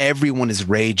everyone is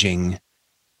raging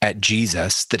at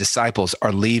Jesus. The disciples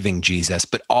are leaving Jesus,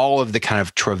 but all of the kind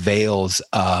of travails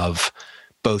of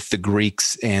both the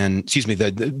Greeks and,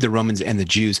 the Romans and the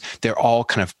Jews, they're all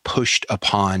kind of pushed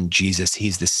upon Jesus.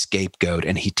 He's the scapegoat,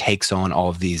 and he takes on all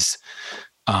of these,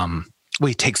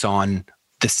 he takes on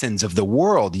the sins of the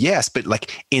world. Yes. But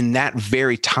like in that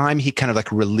very time, he kind of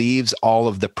like relieves all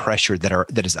of the pressure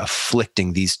that is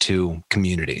afflicting these two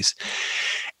communities.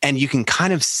 And you can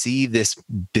kind of see this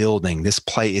building. This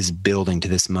play is building to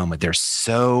this moment. There's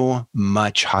so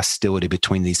much hostility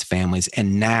between these families.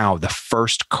 And now the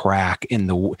first crack in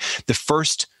the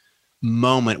first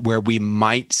moment where we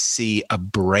might see a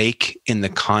break in the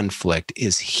conflict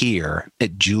is here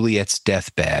at Juliet's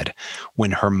deathbed, when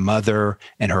her mother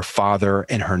and her father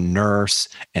and her nurse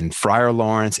and Friar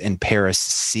Lawrence and Paris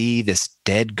see this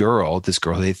dead girl, this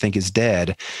girl who they think is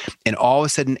dead. And all of a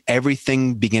sudden,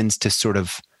 everything begins to sort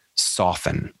of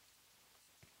soften.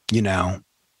 You know,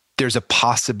 there's a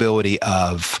possibility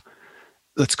of,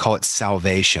 let's call it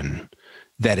salvation,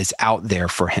 that is out there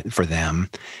for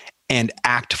them. And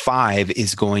Act 5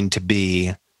 is going to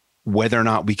be whether or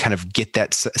not we kind of get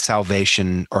that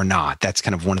salvation or not. That's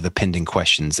kind of one of the pending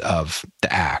questions of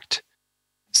the act.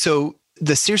 So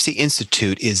the Circe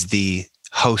Institute is the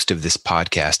host of this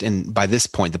podcast. And by this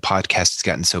point, the podcast has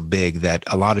gotten so big that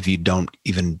a lot of you don't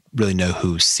even really know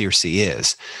who Circe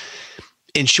is.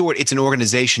 In short, it's an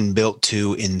organization built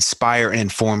to inspire and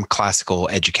inform classical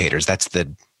educators. That's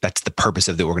the purpose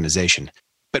of the organization.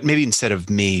 But maybe instead of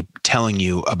me telling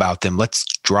you about them, let's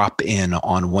drop in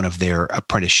on one of their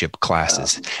apprenticeship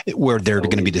classes where they're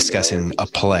going to be discussing a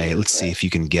play. Let's see if you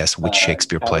can guess which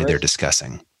Shakespeare play they're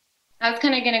discussing. I was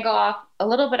kind of going to go off a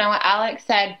little bit on what Alex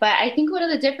said, but I think one of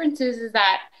the differences is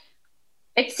that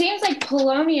it seems like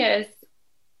Polonius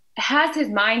has his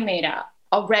mind made up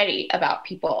already about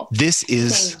people. This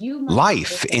is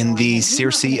life in the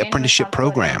Circe apprenticeship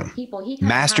program.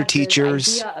 Master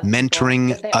teachers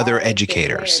mentoring other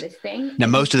educators. Now,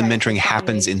 most of the mentoring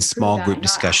happens in small group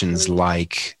discussions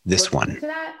like this one.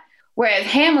 Whereas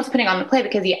Hamlet's putting on the play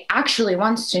because he actually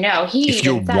wants to know. If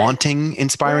you're wanting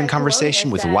inspiring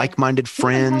conversation with like-minded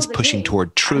friends, pushing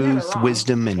toward truth,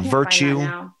 wisdom, and virtue.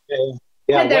 Yeah,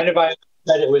 when have I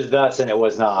said it was thus and it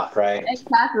was not, right?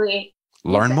 Exactly.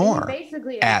 Learn more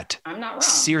at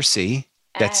Circe,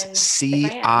 that's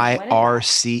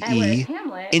CIRCE,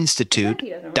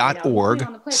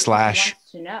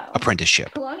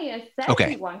 institute.org/apprenticeship.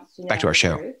 Okay, back to our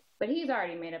show. But he's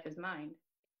already made up his mind.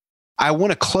 I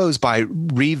want to close by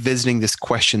revisiting this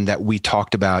question that we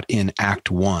talked about in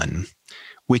Act 1,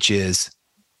 which is,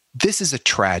 this is a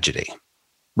tragedy,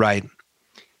 right?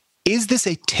 Is this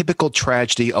a typical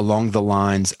tragedy along the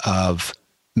lines of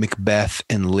Macbeth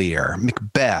and Lear?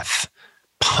 Macbeth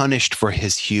punished for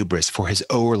his hubris, for his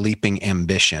overleaping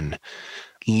ambition.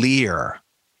 Lear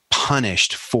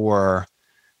punished for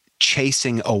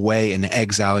chasing away and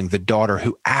exiling the daughter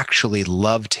who actually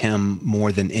loved him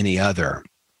more than any other.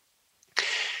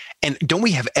 And don't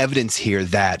we have evidence here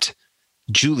that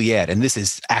Juliet, and this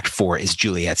is Act 4 is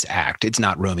Juliet's act, it's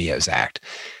not Romeo's act.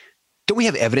 Don't we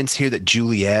have evidence here that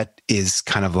Juliet is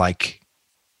kind of like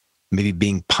maybe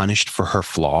being punished for her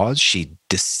flaws? She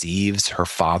deceives her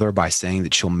father by saying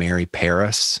that she'll marry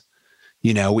Paris.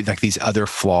 You know, like these other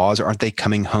flaws, aren't they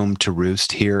coming home to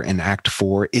roost here in Act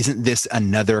 4? Isn't this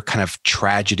another kind of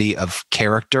tragedy of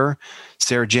character,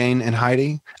 Sarah Jane and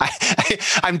Heidi? I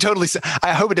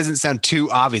hope it doesn't sound too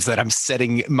obvious that I'm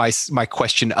setting my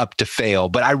question up to fail,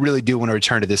 but I really do want to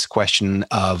return to this question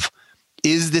of,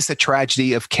 is this a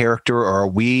tragedy of character,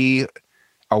 or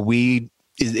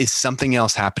is something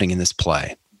else happening in this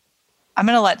play? I'm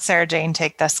going to let Sarah Jane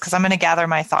take this because I'm going to gather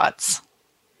my thoughts.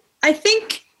 I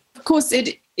think, of course,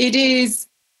 it is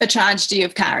a tragedy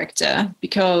of character,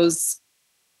 because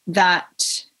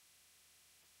that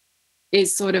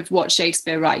is sort of what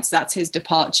Shakespeare writes. That's his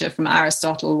departure from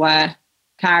Aristotle, where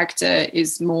character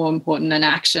is more important than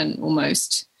action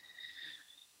almost.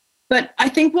 But I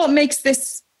think what makes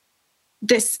this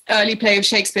early play of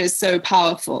Shakespeare so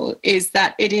powerful is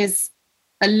that it is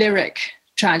a lyric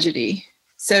tragedy.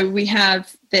 So we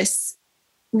have this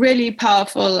really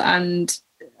powerful and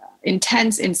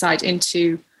intense insight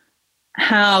into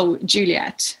how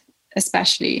Juliet,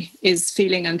 especially, is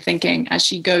feeling and thinking as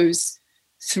she goes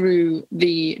through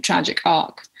the tragic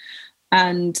arc.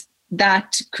 And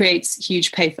that creates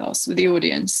huge pathos with the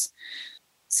audience.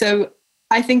 So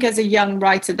I think as a young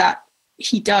writer that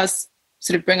he does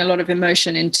sort of bring a lot of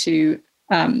emotion into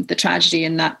the tragedy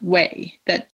in that way,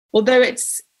 that although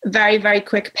it's very, very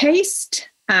quick paced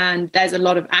and there's a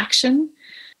lot of action,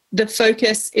 the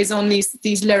focus is on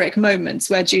these lyric moments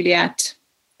where Juliet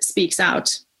speaks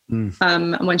out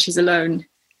and when she's alone.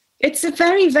 It's a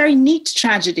very, very neat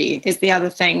tragedy is the other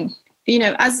thing. You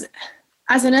know, as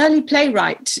an early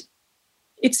playwright,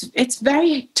 it's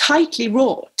very tightly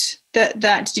wrought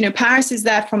that, you know, Paris is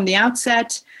there from the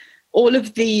outset. All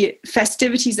of the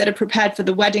festivities that are prepared for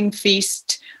the wedding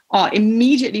feast are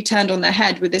immediately turned on their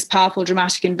head with this powerful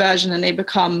dramatic inversion, and they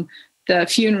become the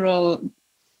funeral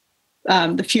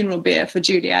bier for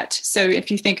Juliet. So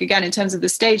if you think again in terms of the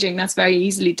staging, that's very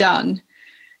easily done.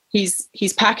 He's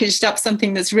packaged up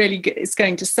something that's really is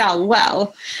going to sell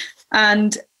well.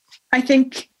 And I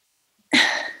think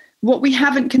what we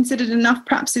haven't considered enough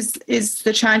perhaps is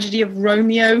the tragedy of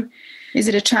Romeo. Is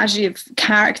it a tragedy of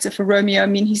character for Romeo? I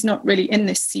mean, he's not really in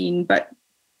this scene, but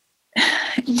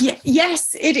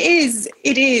yes, it is.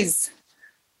 It is.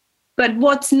 But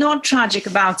what's not tragic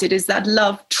about it is that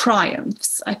love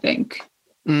triumphs, I think.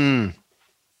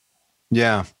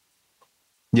 Yeah.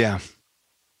 Yeah.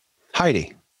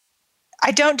 Heidi.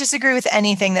 I don't disagree with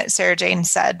anything that Sarah Jane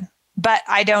said, but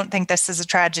I don't think this is a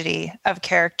tragedy of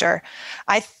character.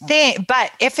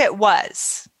 But if it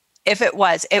was,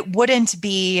 it wouldn't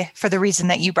be for the reason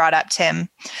that you brought up, Tim,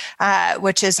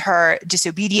 which is her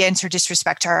disobedience, her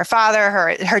disrespect to her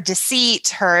father, her deceit,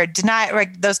 her denial,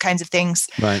 those kinds of things.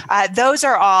 Right. Those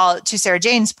are all, to Sarah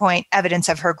Jane's point, evidence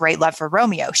of her great love for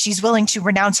Romeo. She's willing to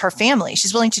renounce her family.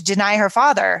 She's willing to deny her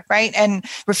father, right, and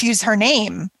refuse her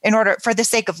name for the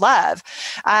sake of love,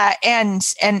 and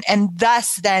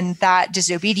thus then that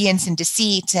disobedience and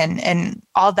deceit and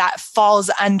all that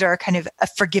falls under kind of a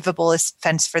forgivable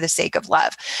offense for the sake of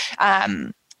love,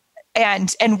 and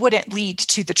wouldn't lead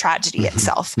to the tragedy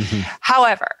itself.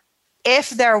 However,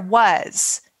 if there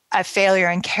was a failure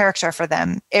in character for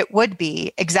them, it would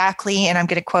be exactly, and I'm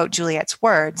going to quote Juliet's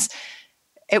words,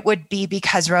 it would be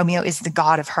because Romeo is the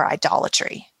god of her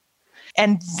idolatry.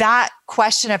 And that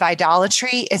question of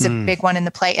idolatry is a big one in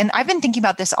the play. And I've been thinking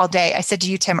about this all day. I said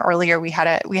to you, Tim, earlier, we had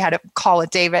a call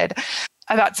with David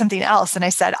about something else. And I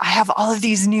said, I have all of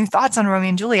these new thoughts on Romeo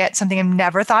and Juliet, something I've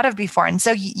never thought of before. And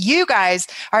so you guys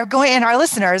are going, and our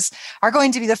listeners are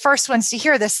going to be the first ones to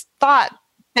hear this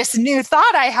new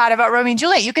thought I had about Romeo and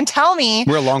Juliet. You can tell me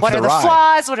what are the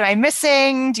flaws? What am I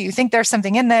missing? Do you think there's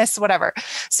something in this? Whatever.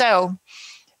 So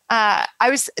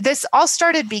this all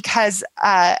started because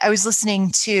I was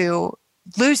listening to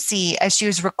Lucy as she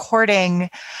was recording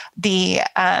the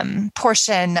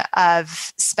portion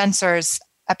of Spenser's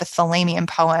epithalamium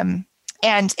poem.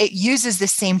 And it uses the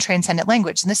same transcendent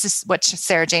language. And this is what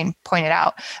Sarah Jane pointed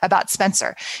out about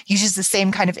Spenser. He uses the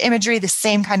same kind of imagery, the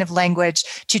same kind of language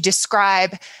to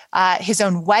describe his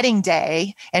own wedding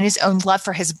day and his own love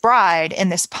for his bride in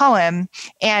this poem.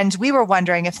 And we were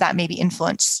wondering if that maybe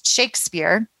influenced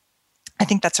Shakespeare. I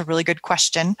think that's a really good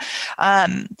question.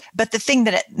 But the thing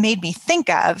that it made me think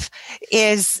of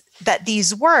is that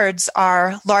these words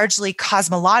are largely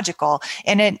cosmological,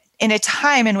 and in a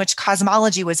time in which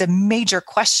cosmology was a major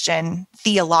question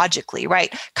theologically,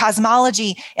 right?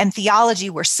 Cosmology and theology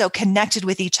were so connected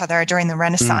with each other during the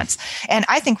Renaissance. And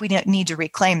I think we need to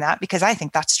reclaim that, because I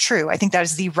think that's true. I think that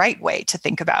is the right way to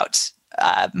think about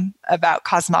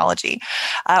cosmology,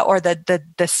 or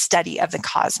the study of the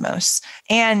cosmos.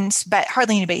 But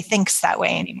hardly anybody thinks that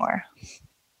way anymore.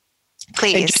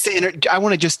 Please.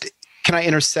 Can I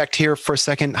intersect here for a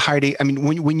second, Heidi? I mean,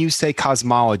 when you say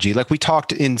cosmology, like we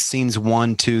talked in scenes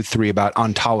 1, 2, 3 about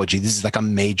ontology, this is like a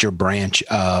major branch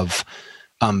of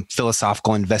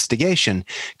philosophical investigation.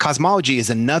 Cosmology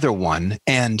is another one.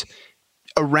 And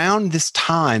around this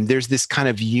time, there's this kind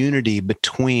of unity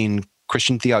between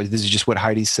Christian theology. This is just what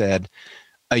Heidi said,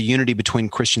 a unity between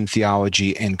Christian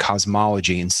theology and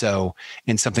cosmology. And so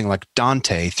in something like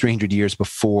Dante, 300 years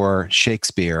before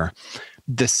Shakespeare,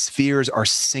 the spheres are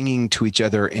singing to each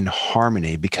other in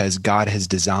harmony because God has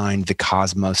designed the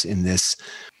cosmos in this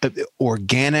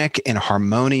organic and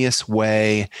harmonious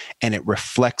way, and it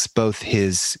reflects both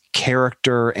his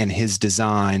character and his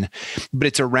design. But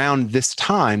it's around this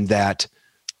time that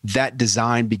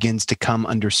design begins to come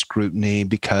under scrutiny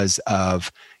because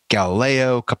of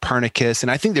Galileo, Copernicus,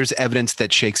 and I think there's evidence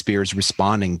that Shakespeare is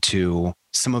responding to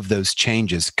some of those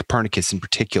changes, Copernicus in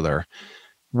particular.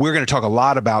 We're going to talk a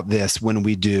lot about this when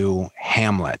we do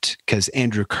Hamlet, because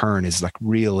Andrew Kern is like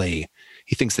really,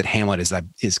 he thinks that Hamlet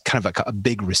is kind of like a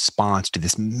big response to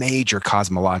this major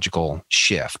cosmological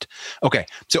shift. Okay,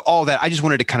 so all that, I just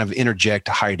wanted to kind of interject,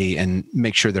 Heidi, and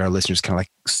make sure that our listeners kind of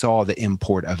like saw the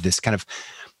import of this kind of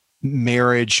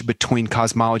marriage between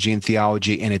cosmology and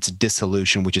theology and its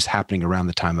dissolution, which is happening around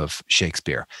the time of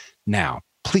Shakespeare. Now,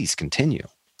 please continue.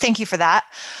 Thank you for that.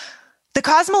 The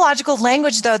cosmological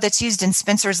language, though, that's used in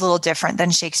Spenser is a little different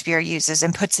than Shakespeare uses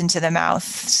and puts into the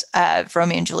mouths of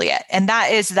Romeo and Juliet. And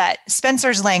that is that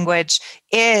Spenser's language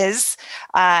is,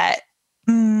 it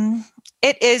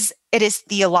is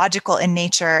theological in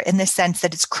nature, in the sense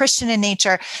that it's Christian in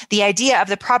nature. The idea of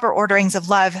the proper orderings of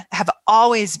love have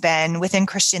always been within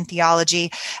Christian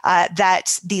theology,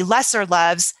 that the lesser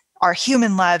loves our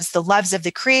human loves, the loves of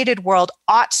the created world,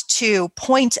 ought to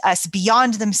point us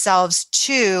beyond themselves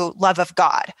to love of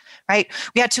God, right?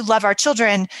 We had to love our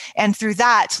children, and through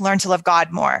that, learn to love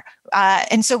God more.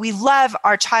 And so we love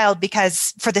our child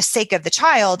because for the sake of the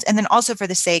child, and then also for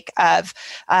the sake of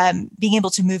being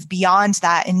able to move beyond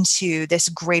that into this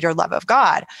greater love of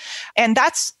God. And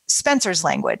that's Spenser's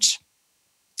language.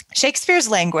 Shakespeare's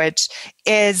language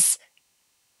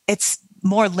it's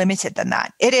more limited than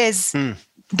that. It is,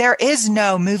 there is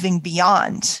no moving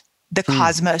beyond the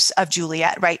cosmos of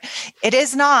Juliet, right? It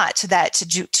is not that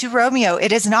to Romeo,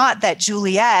 it is not that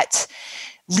Juliet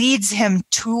leads him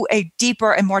to a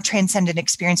deeper and more transcendent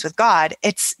experience with God.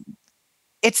 It's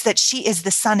that she is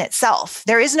the sun itself.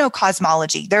 There is no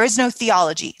cosmology. There is no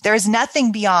theology. There is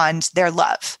nothing beyond their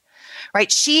love,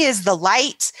 right? She is the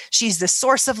light. She's the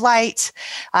source of light.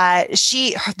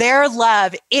 Their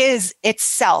love is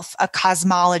itself a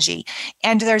cosmology,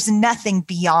 and there's nothing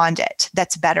beyond it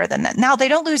that's better than that. Now, they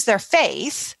don't lose their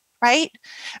faith, right?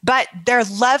 But their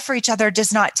love for each other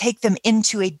does not take them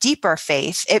into a deeper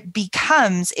faith. It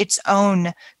becomes its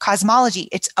own cosmology,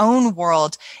 its own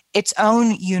world, its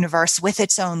own universe with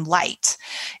its own light.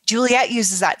 Juliet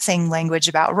uses that same language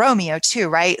about Romeo too,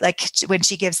 right? Like when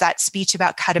she gives that speech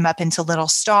about cut him up into little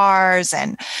stars,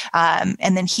 and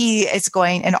then he is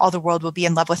going, and all the world will be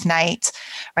in love with night,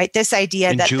 right? This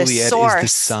idea that Juliet the source is the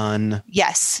sun.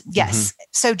 Yes.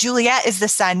 So Juliet is the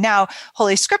sun. Now,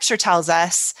 Holy Scripture tells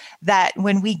us that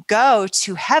when we go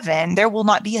to heaven, there will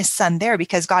not be a sun there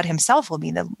because God himself will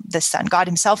be the sun. God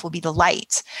himself will be the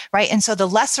light, right? And so the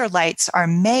lesser lights are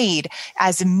made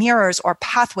as mirrors or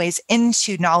pathways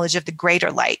into knowledge of the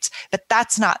greater light. But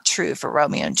that's not true for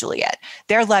Romeo and Juliet.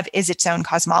 Their love is its own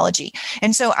cosmology.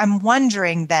 And so I'm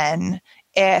wondering then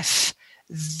if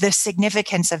the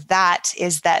significance of that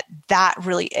is that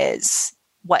really is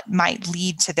what might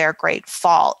lead to their great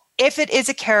fall. If it is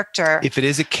a character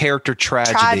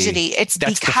tragedy, it's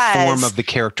that's because the form of the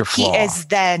character flaw. He is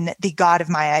then the God of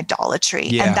my idolatry.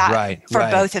 Yeah, and that for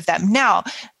both of them. Now,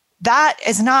 that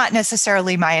is not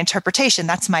necessarily my interpretation.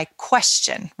 That's my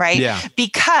question, right? Yeah.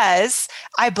 Because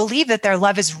I believe that their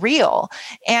love is real.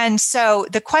 And so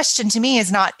the question to me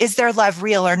is not, is their love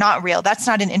real or not real? That's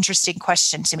not an interesting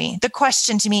question to me. The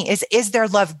question to me is their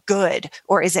love good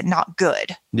or is it not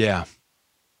good? Yeah.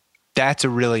 That's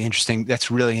really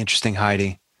interesting,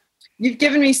 Heidi. You've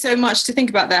given me so much to think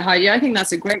about there, Heidi. I think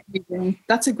that's a great reading.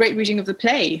 That's a great reading of the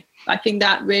play. I think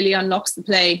that really unlocks the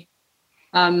play.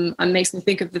 And makes me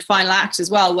think of the final act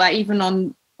as well, where even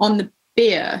on the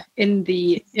bier in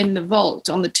the vault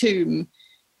on the tomb,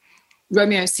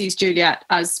 Romeo sees Juliet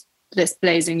as this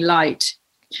blazing light.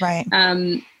 Right.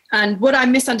 And what I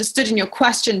misunderstood in your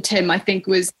question, Tim, I think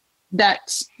was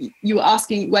that you were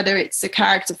asking whether it's a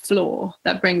character flaw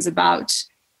that brings about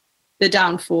the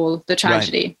downfall, the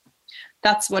tragedy. Right.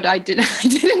 That's what I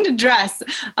didn't address.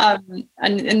 And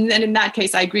in that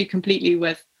case, I agree completely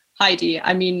with Heidi.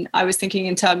 I mean, I was thinking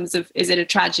in terms of, is it a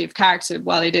tragedy of character?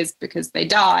 Well, it is because they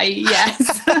die.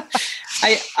 Yes.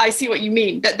 I see what you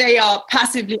mean, that they are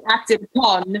passively acted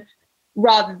upon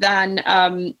rather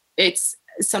than it's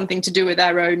something to do with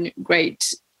their own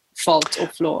great fault or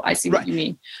flaw. I see what you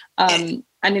mean. And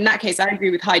in that case, I agree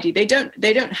with Heidi. They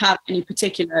don't have any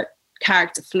particular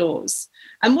character flaws.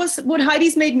 And what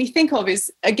Heidi's made me think of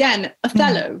is, again,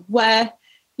 Othello, where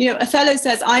Othello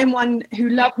says, I am one who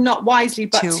loved not wisely,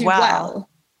 but too well.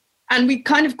 And we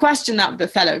kind of question that with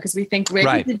Othello because we think, really,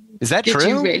 right. Is that true? Did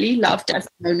you really love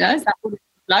Desdemona? Is that what it was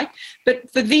like?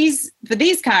 But for these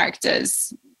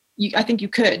characters, I think you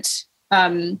could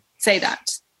say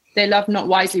that. They love not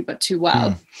wisely, but too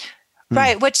well.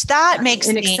 Right, which that makes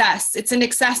in excess. It's an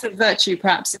excess of virtue,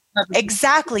 perhaps.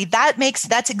 Exactly.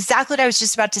 That's exactly what I was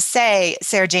just about to say,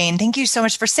 Sarah Jane. Thank you so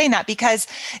much for saying that, because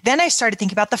then I started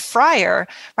thinking about the friar,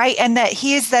 right? And that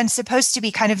he is then supposed to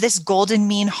be kind of this golden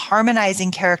mean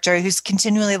harmonizing character who's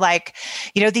continually like,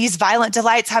 these violent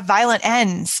delights have violent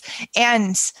ends.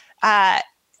 And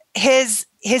his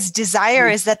desire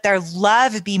is that their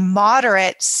love be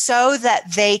moderate so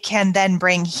that they can then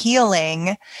bring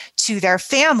healing to their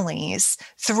families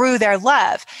through their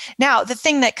love. Now, the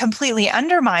thing that completely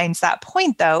undermines that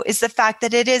point, though, is the fact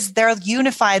that it is their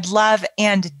unified love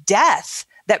and death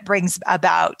that brings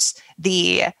about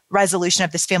the resolution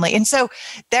of this family. And so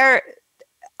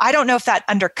I don't know if that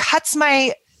undercuts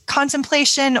my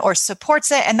contemplation or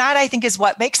supports it. And that, I think, is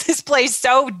what makes this play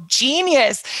so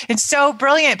genius and so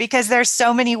brilliant, because there's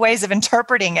so many ways of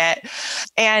interpreting it.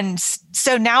 And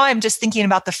so now I'm just thinking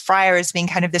about the friar as being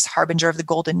kind of this harbinger of the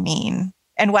golden mean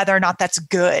and whether or not that's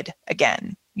good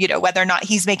again. whether or not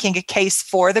he's making a case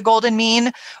for the golden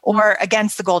mean or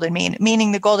against the golden mean,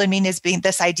 meaning the golden mean is being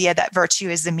this idea that virtue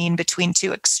is the mean between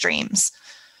two extremes.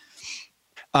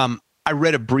 I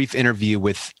read a brief interview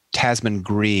with Tasman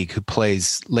Grieg, who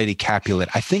plays Lady Capulet,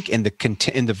 I think in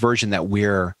the version that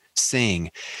we're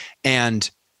seeing.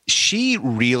 And she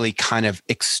really kind of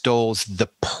extols the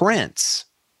prince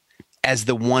as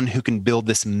the one who can build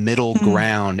this middle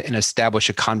ground and establish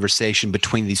a conversation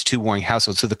between these two warring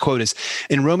households. So the quote is,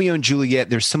 in Romeo and Juliet,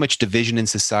 there's so much division in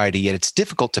society, yet it's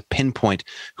difficult to pinpoint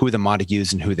who are the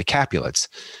Montagues and who are the Capulets.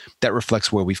 That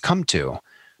reflects where we've come to.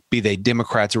 Be they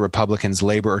Democrats or Republicans,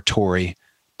 Labor or Tory,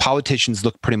 politicians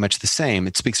look pretty much the same.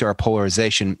 It speaks to our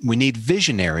polarization. We need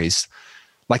visionaries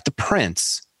like the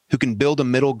prince who can build a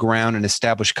middle ground and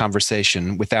establish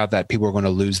conversation. Without that, people are going to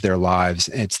lose their lives.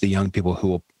 It's the young people who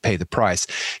will pay the price.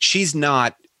 She's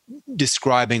not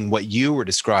describing what you were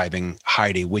describing,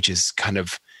 Heidi, which is kind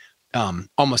of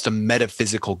almost a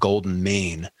metaphysical golden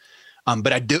mean.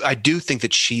 But I do think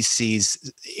that she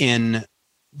sees in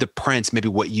the prince maybe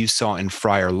what you saw in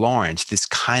Friar Lawrence, this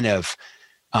kind of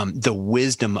the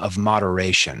wisdom of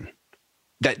moderation.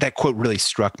 That quote really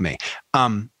struck me.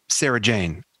 Sarah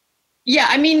Jane. Yeah,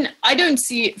 I mean, I don't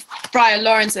see Friar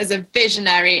Lawrence as a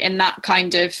visionary in that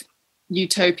kind of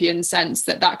utopian sense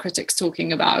that critic's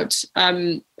talking about,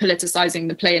 politicizing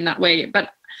the play in that way.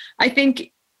 But I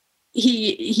think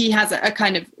he has a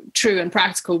kind of true and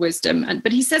practical wisdom.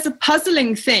 But he says a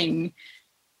puzzling thing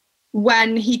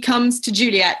when he comes to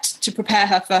Juliet to prepare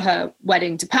her for her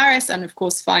wedding to Paris, and of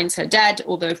course finds her dead,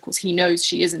 although of course he knows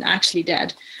she isn't actually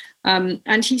dead.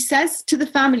 And he says to the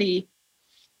family,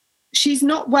 she's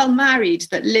not well married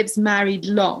that lives married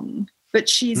long, but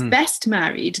she's best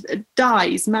married that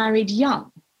dies married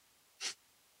young.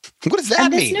 What does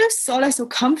that mean? There's no solace or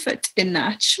comfort in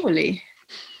that, surely.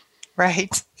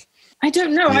 Right. I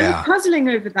don't know. Yeah. I'm puzzling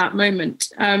over that moment.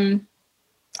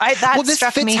 That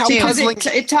struck me too.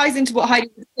 It ties into what Heidi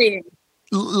was saying.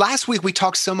 Last week we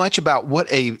talked so much about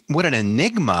what an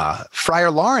enigma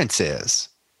Friar Lawrence is.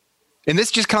 And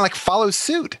this just kind of like follows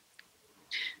suit.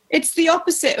 It's the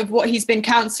opposite of what he's been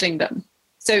counseling them.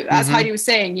 So as Heidi was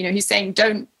saying, he's saying,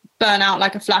 don't burn out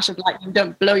like a flash of lightning.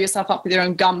 Don't blow yourself up with your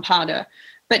own gunpowder.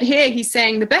 But here he's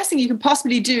saying the best thing you can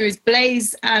possibly do is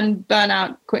blaze and burn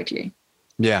out quickly.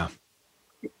 Yeah.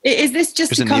 Is this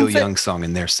just There's a Neil Young song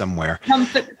in there somewhere.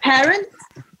 Comfort the parents?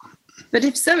 But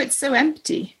if so, it's so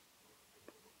empty.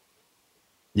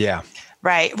 Yeah.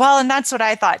 Right. Well, and that's what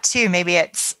I thought too. Maybe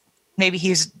it's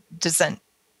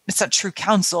not true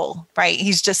counsel, right?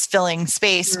 He's just filling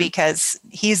space because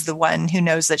he's the one who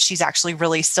knows that she's actually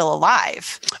really still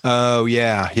alive. Oh,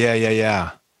 yeah.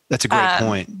 That's a great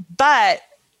point. But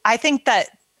I think that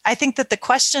the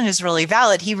question is really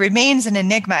valid. He remains an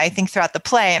enigma, I think, throughout the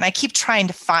play. And I keep trying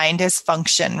to find his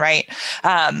function, right?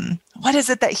 What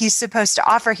is it that he's supposed to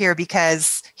offer here?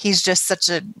 Because he's just such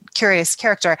a curious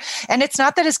character. And it's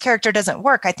not that his character doesn't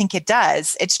work. I think it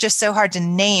does. It's just so hard to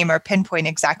name or pinpoint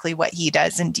exactly what he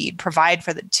does indeed provide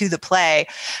to the play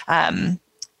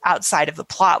outside of the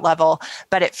plot level.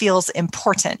 But it feels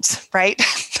important, right?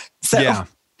 Yeah.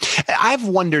 I've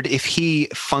wondered if he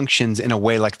functions in a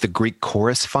way like the Greek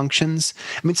chorus functions.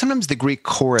 I mean, sometimes the Greek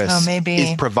chorus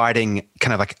is providing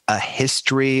kind of like a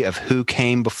history of who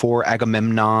came before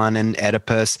Agamemnon and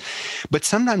Oedipus. But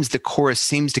sometimes the chorus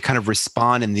seems to kind of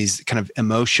respond in these kind of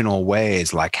emotional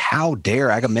ways, like, how dare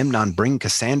Agamemnon bring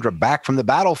Cassandra back from the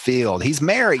battlefield? He's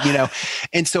married,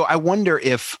 And so I wonder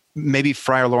if maybe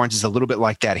Friar Lawrence is a little bit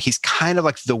like that. He's kind of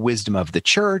like the wisdom of the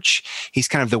church. He's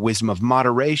kind of the wisdom of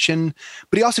moderation,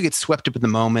 but he also gets swept up in the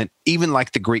moment, even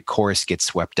like the Greek chorus gets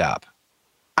swept up.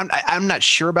 I'm not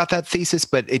sure about that thesis,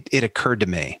 but it occurred to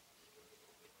me.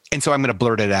 And so I'm going to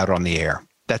blurt it out on the air.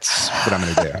 That's what I'm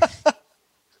going to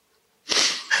do.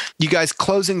 You guys,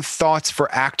 closing thoughts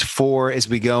for Act 4 as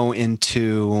we go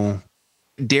into,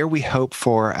 dare we hope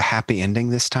for a happy ending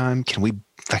this time? Can we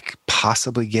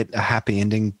possibly get a happy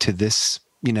ending to this,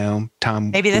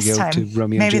 time? Maybe this time. To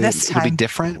Romeo Maybe and Juliet? this time. Will it be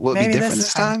different? Will it be different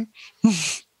this time?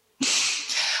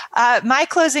 My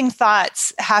closing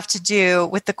thoughts have to do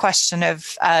with the question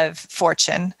of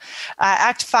fortune.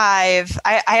 Act 5,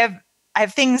 I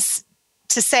have things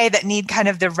to say that need kind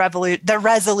of the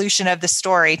resolution of the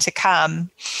story to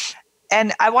come.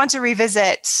 And I want to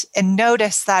revisit and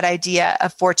notice that idea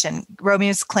of fortune.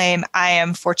 Romeo's claim, I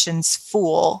am fortune's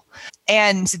fool.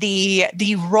 And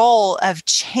the role of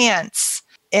chance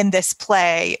in this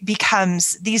play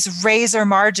becomes, these razor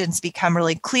margins become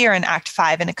really clear in Act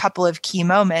 5 in a couple of key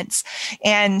moments.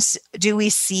 And do we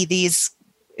see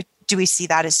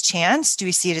that as chance? Do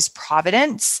we see it as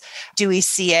providence? Do we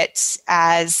see it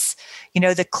as,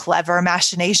 the clever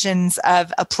machinations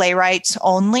of a playwright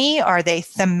only? Are they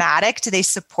thematic? Do they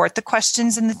support the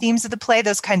questions and the themes of the play?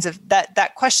 Those kinds of,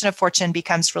 that question of fortune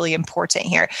becomes really important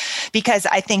here, because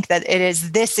I think that it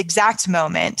is this exact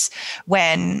moment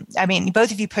when,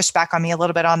 both of you pushed back on me a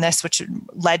little bit on this, which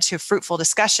led to a fruitful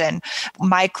discussion.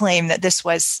 My claim that this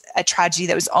was a tragedy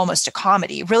that was almost a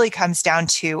comedy really comes down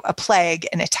to a plague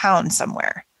in a town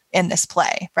somewhere in this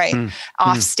play, right?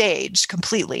 Off stage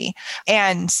completely.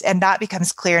 And that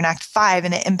becomes clear in Act 5,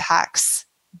 and it impacts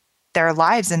their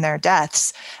lives and their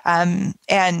deaths.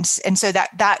 And so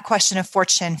that question of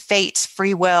fortune, fate,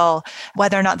 free will,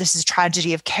 whether or not this is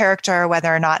tragedy of character,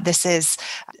 whether or not this is,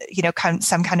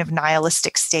 some kind of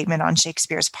nihilistic statement on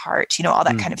Shakespeare's part, all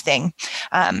that kind of thing.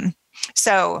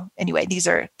 So anyway, these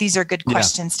are good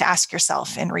questions to ask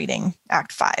yourself in reading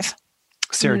Act 5.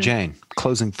 Sarah Jane,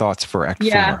 closing thoughts for Act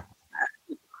 4.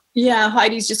 Yeah,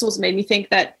 Heidi's just also made me think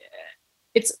that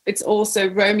it's also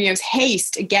Romeo's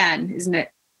haste again, isn't it?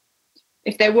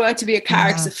 If there were to be a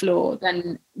character flaw,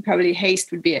 then probably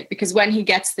haste would be it. Because when he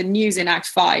gets the news in Act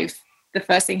 5, the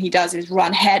first thing he does is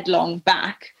run headlong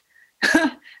back.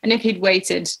 And if he'd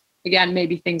waited, again,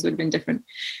 maybe things would have been different.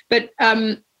 But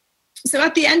so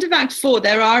at the end of Act 4,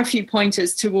 there are a few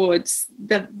pointers towards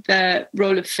the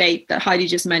role of fate that Heidi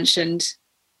just mentioned.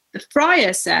 The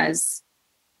friar says,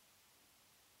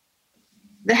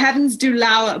 "The heavens do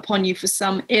lower upon you for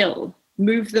some ill,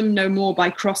 move them no more by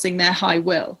crossing their high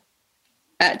will."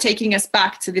 Taking us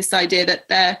back to this idea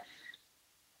that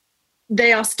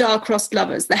they are star-crossed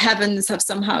lovers. The heavens have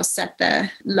somehow set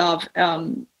their love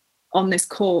on this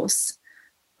course.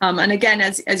 And again,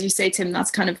 as you say, Tim,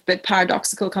 that's kind of a bit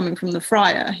paradoxical coming from the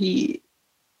friar. He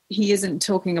isn't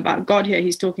talking about God here.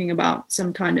 He's talking about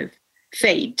some kind of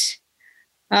fate.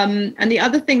 And the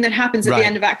other thing that happens at the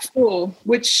end of Act 4,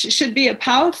 which should be a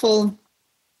powerful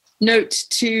note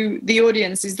to the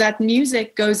audience, is that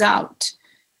music goes out.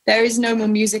 There is no more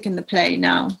music in the play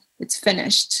now. It's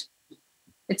finished.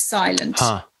 It's silent.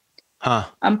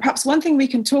 Perhaps one thing we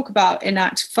can talk about in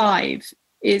Act 5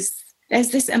 is there's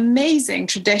this amazing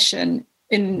tradition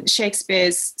in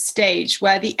Shakespeare's stage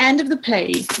where the end of the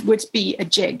play would be a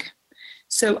jig.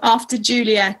 So after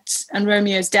Juliet and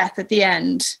Romeo's death at the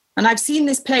end, and I've seen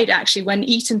this played actually when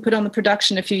Eton put on the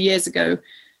production a few years ago,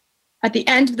 at the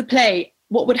end of the play,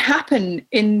 what would happen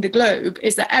in the Globe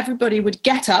is that everybody would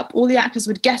get up, all the actors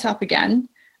would get up again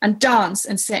and dance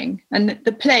and sing. And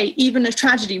the play, even a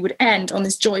tragedy, would end on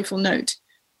this joyful note.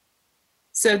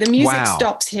 So the music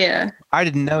stops here. I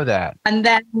didn't know that. And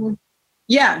then,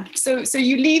 so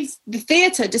you leave the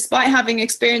theatre despite having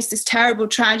experienced this terrible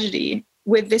tragedy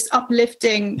with this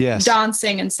uplifting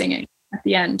dancing and singing at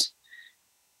the end.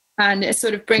 And it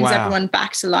sort of brings everyone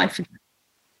back to life.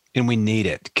 And we need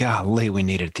it. Golly, we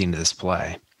need it at the end of this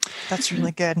play. That's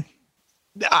really good.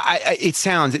 It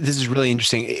sounds, this is really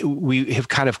interesting. We have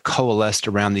kind of coalesced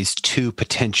around these two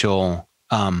potential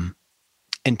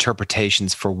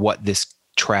interpretations for what this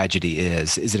tragedy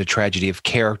is. Is it a tragedy of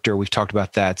character? We've talked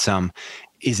about that some.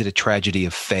 Is it a tragedy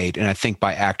of fate? And I think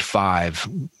by Act 5,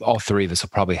 all three of us will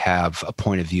probably have a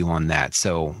point of view on that.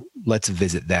 So let's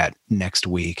visit that next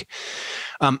week.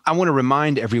 I want to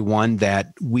remind everyone that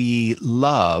we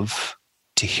love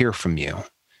to hear from you.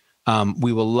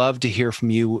 We will love to hear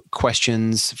from you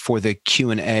questions for the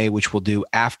Q&A, which we'll do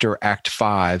after Act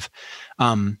 5.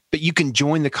 But you can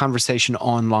join the conversation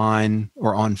online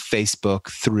or on Facebook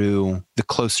through the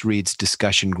Close Reads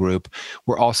discussion group.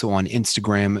 We're also on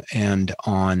Instagram and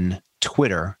on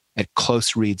Twitter at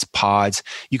Close Reads Pods.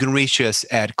 You can reach us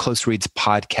at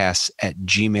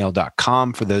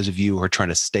closereadspodcasts@gmail.com for those of you who are trying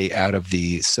to stay out of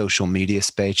the social media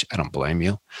space. I don't blame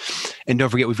you. And don't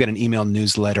forget, we've got an email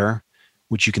newsletter,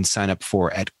 which you can sign up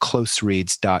for at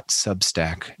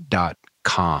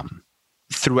closereads.substack.com.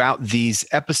 Throughout these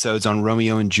episodes on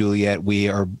Romeo and Juliet, we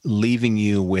are leaving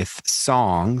you with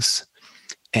songs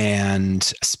and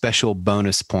special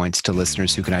bonus points to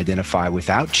listeners who can identify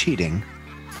without cheating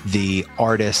the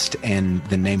artist and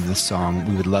the name of the song.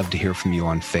 We would love to hear from you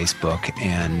on Facebook.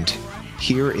 And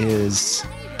here is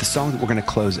the song that we're going to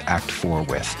close Act 4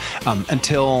 with.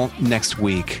 Until next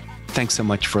week, thanks so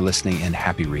much for listening and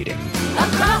happy reading. A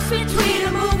cross between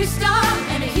a movie star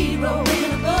and a hero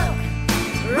in a book.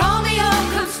 Romeo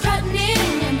comes strutting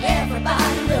in and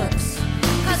everybody looks.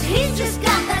 'Cause he's just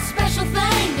got that special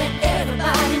thing that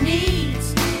everybody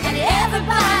needs. And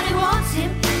everybody wants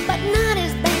him, but not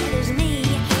as bad as me.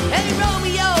 Hey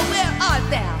Romeo, where art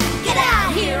thou? Get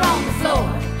out here on the floor.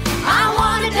 I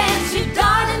wanna dance you,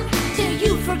 darling, till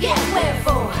you forget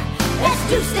wherefore. Let's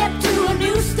two-step to a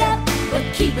new step, but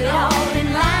keep it all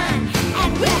in line.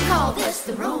 And we'll call this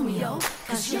the Romeo,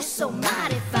 'cause you're so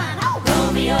mighty fine. Oh,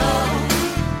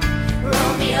 Romeo,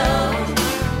 Romeo,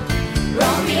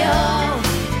 Romeo,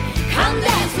 come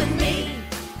dance with me.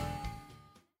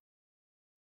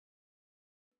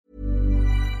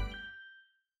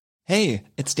 Hey,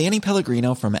 it's Danny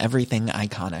Pellegrino from Everything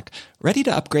Iconic. Ready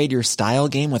to upgrade your style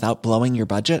game without blowing your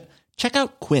budget? Check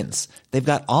out Quince. They've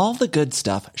got all the good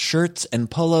stuff, shirts and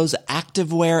polos,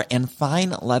 activewear, and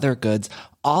fine leather goods,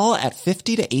 all at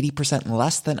 50 to 80%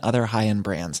 less than other high-end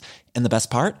brands. And the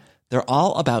best part? They're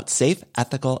all about safe,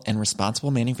 ethical, and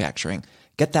responsible manufacturing.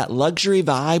 Get that luxury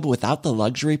vibe without the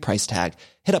luxury price tag.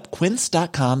 Hit up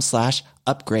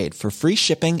quince.com/upgrade for free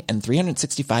shipping and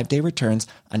 365-day returns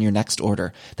on your next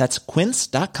order. That's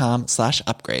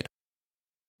quince.com/upgrade.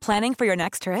 Planning for your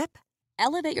next trip?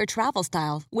 Elevate your travel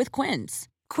style with Quince.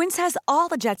 Quince has all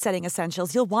the jet-setting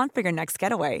essentials you'll want for your next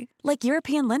getaway, like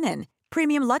European linen,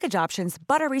 premium luggage options,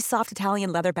 buttery soft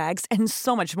Italian leather bags, and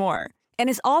so much more. And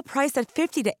is all priced at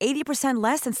 50 to 80%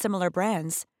 less than similar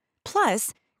brands.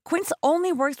 Plus, Quince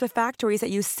only works with factories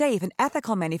that use safe and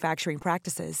ethical manufacturing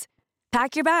practices.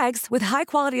 Pack your bags with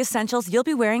high-quality essentials you'll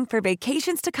be wearing for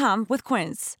vacations to come with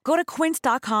Quince. Go to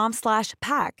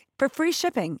quince.com/pack for free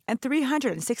shipping and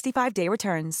 365-day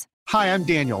returns. Hi, I'm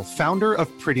Daniel, founder of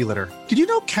Pretty Litter. Did you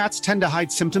know cats tend to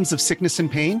hide symptoms of sickness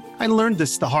and pain? I learned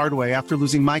this the hard way after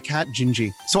losing my cat,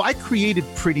 Gingy. So I created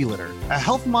Pretty Litter, a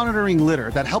health monitoring litter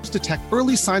that helps detect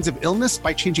early signs of illness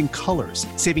by changing colors,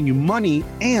 saving you money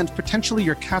and potentially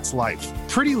your cat's life.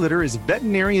 Pretty Litter is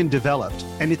veterinarian developed,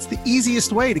 and it's the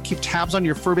easiest way to keep tabs on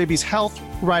your fur baby's health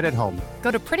right at home.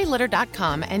 Go to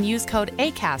prettylitter.com and use code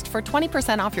ACAST for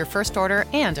 20% off your first order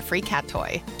and a free cat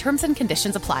toy. Terms and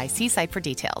conditions apply. See site for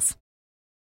details.